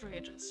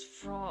outrage is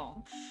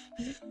wrong.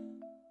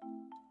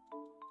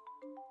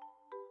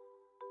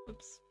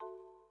 Oops.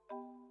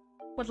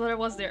 What letter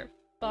was there?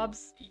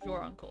 Bob's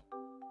your uncle.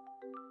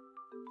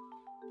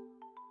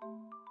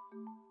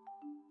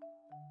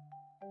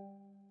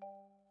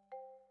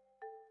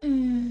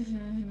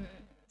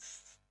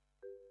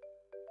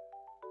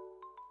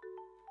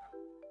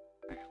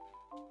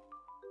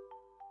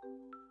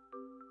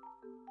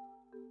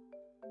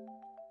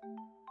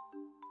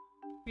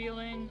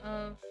 Feeling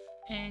of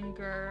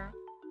anger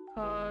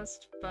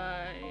caused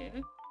by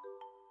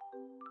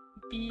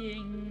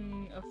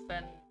being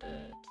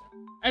offended.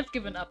 I've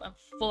given up. I'm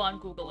full on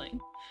Googling.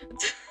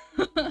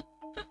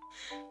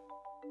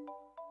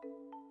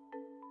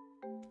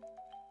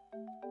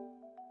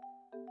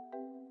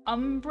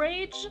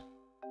 Umbrage?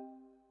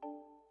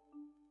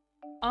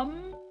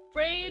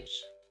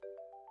 Umbrage?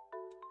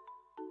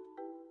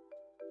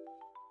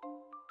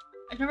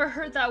 I've never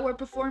heard that word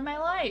before in my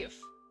life.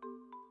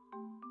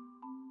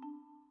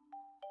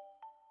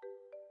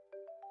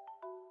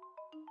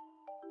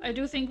 I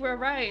do think we're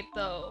right,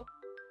 though.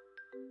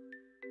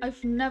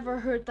 I've never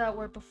heard that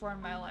word before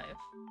in my life.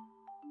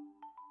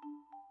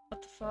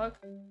 What the fuck?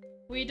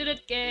 We did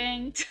it,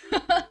 gang!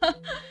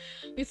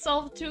 We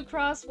solved 2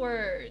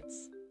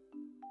 crosswords!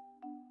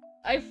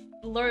 I've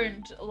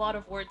learned a lot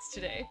of words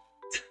today.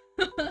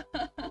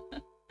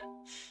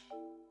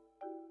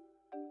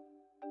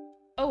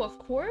 Oh, of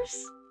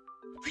course?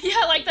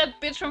 Yeah, like that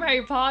bitch from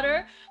Harry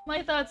Potter?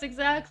 My thoughts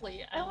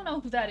exactly. I don't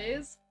know who that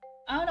is.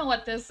 I don't know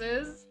what this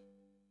is.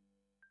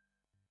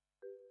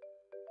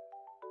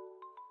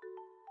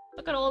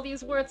 Look at all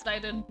these words that I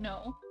didn't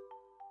know.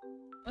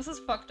 This is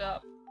fucked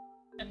up.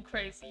 And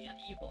crazy and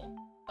evil.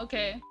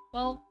 Okay,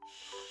 well...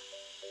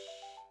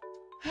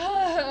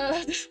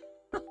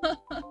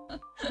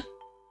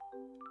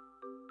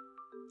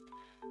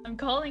 I'm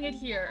calling it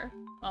here.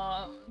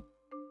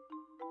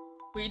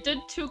 We did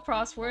 2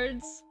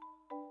 crosswords.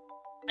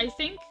 I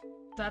think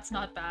that's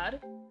not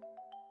bad.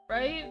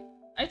 Right?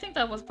 I think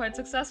that was quite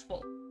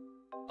successful.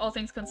 All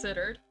things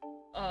considered.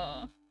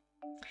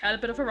 Had a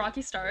bit of a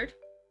rocky start.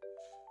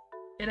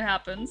 It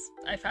happens.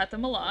 I've had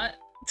them a lot.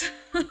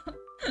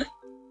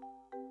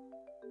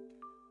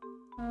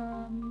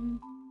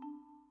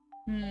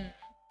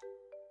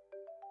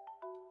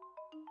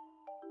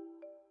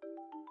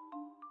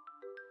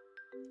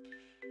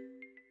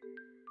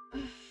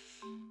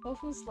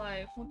 Who's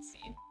life? Let's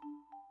see.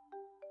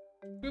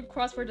 Group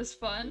crossword is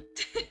fun.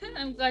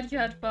 I'm glad you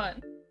had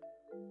fun.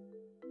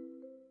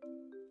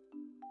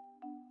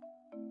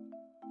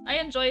 I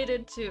enjoyed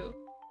it too.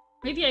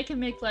 Maybe I can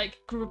make like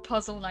group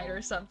puzzle night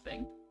or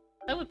something.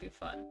 That would be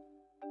fun.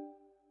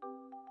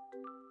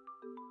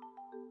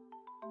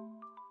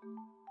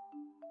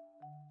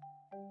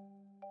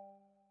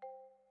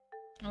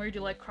 Or you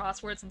do like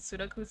crosswords and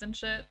sudokus and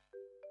shit.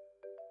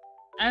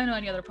 I don't know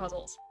any other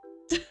puzzles.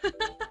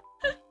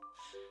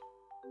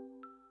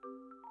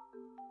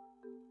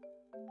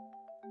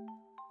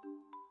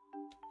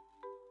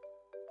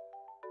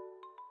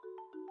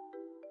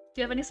 Do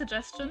you have any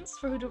suggestions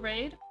for who to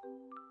raid?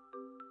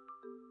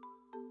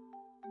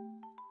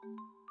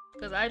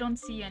 Because I don't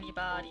see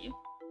anybody.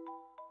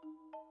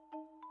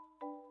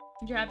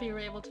 You're happy you were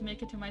able to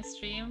make it to my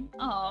stream?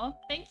 Aw,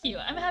 thank you.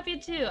 I'm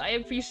happy too. I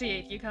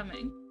appreciate you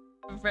coming.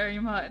 Very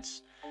much.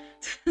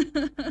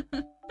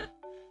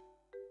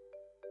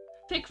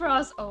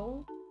 Picross,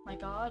 oh my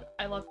god,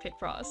 I love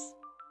Picross.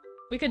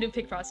 We can do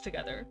Picross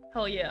together.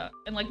 Hell yeah.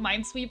 And like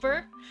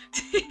Minesweeper.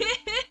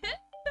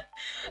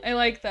 I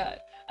like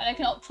that. And I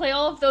can play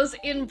all of those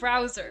in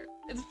browser.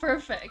 It's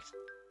perfect.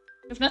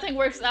 If nothing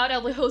works out,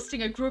 I'll be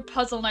hosting a group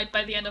puzzle night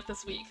by the end of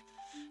this week.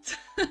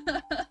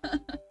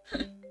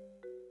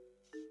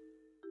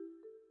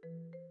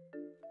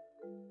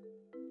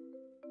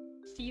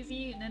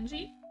 Cheesy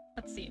Ninja?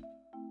 Let's see.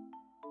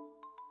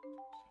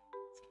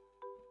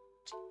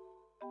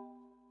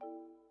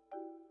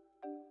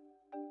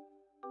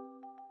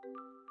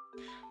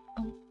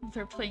 Oh,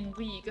 they're playing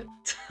League.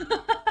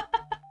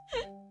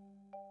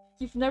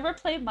 You've never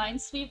played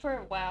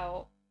Minesweeper?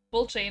 Wow.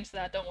 We'll change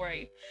that, don't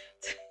worry.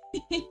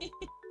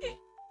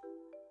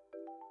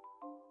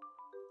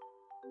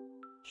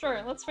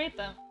 Sure, let's rate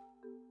them.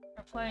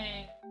 We're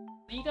playing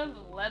League of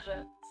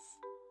Legends.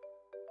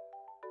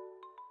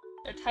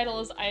 Their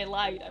title is I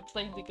Lied, I'm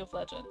playing League of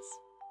Legends.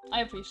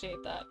 I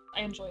appreciate that.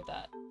 I enjoy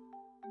that.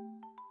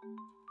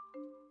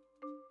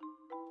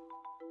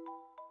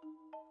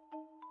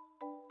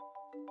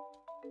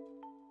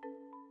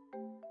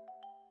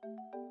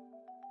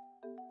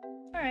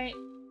 Alright.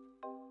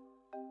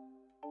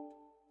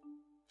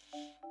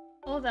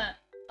 Hold on.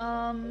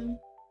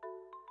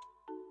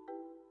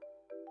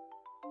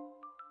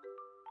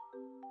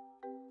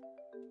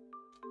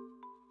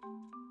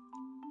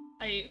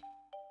 I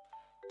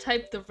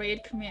typed the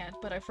raid command,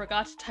 but I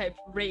forgot to type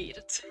raid.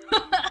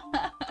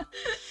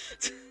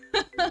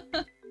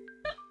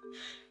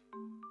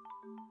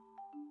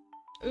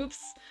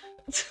 Oops.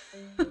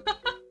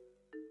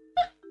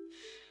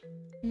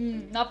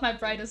 Not my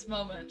brightest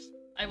moment,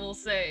 I will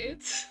say.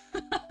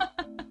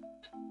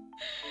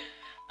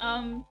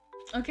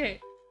 Okay.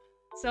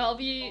 So I'll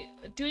be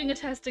doing a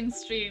testing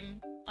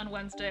stream on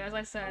Wednesday, as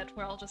I said,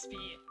 where I'll just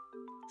be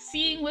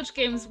seeing which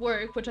games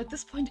work, which at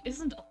this point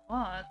isn't a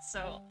lot,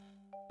 so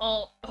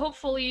I'll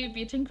hopefully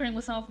be tinkering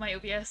with some of my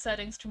OBS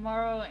settings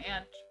tomorrow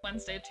and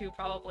Wednesday too,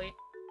 probably.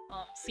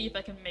 See if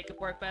I can make it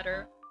work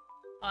better.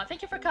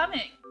 Thank you for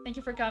coming! Thank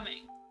you for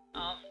coming.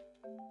 I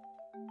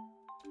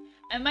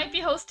might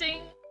be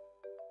hosting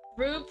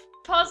group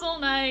puzzle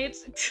night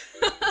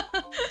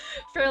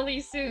fairly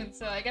soon,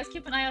 so I guess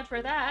keep an eye out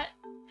for that.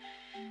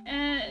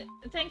 And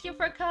thank you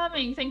for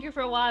coming, thank you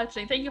for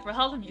watching, thank you for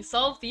helping me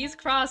solve these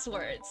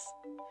crosswords.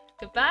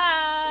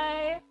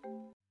 Goodbye!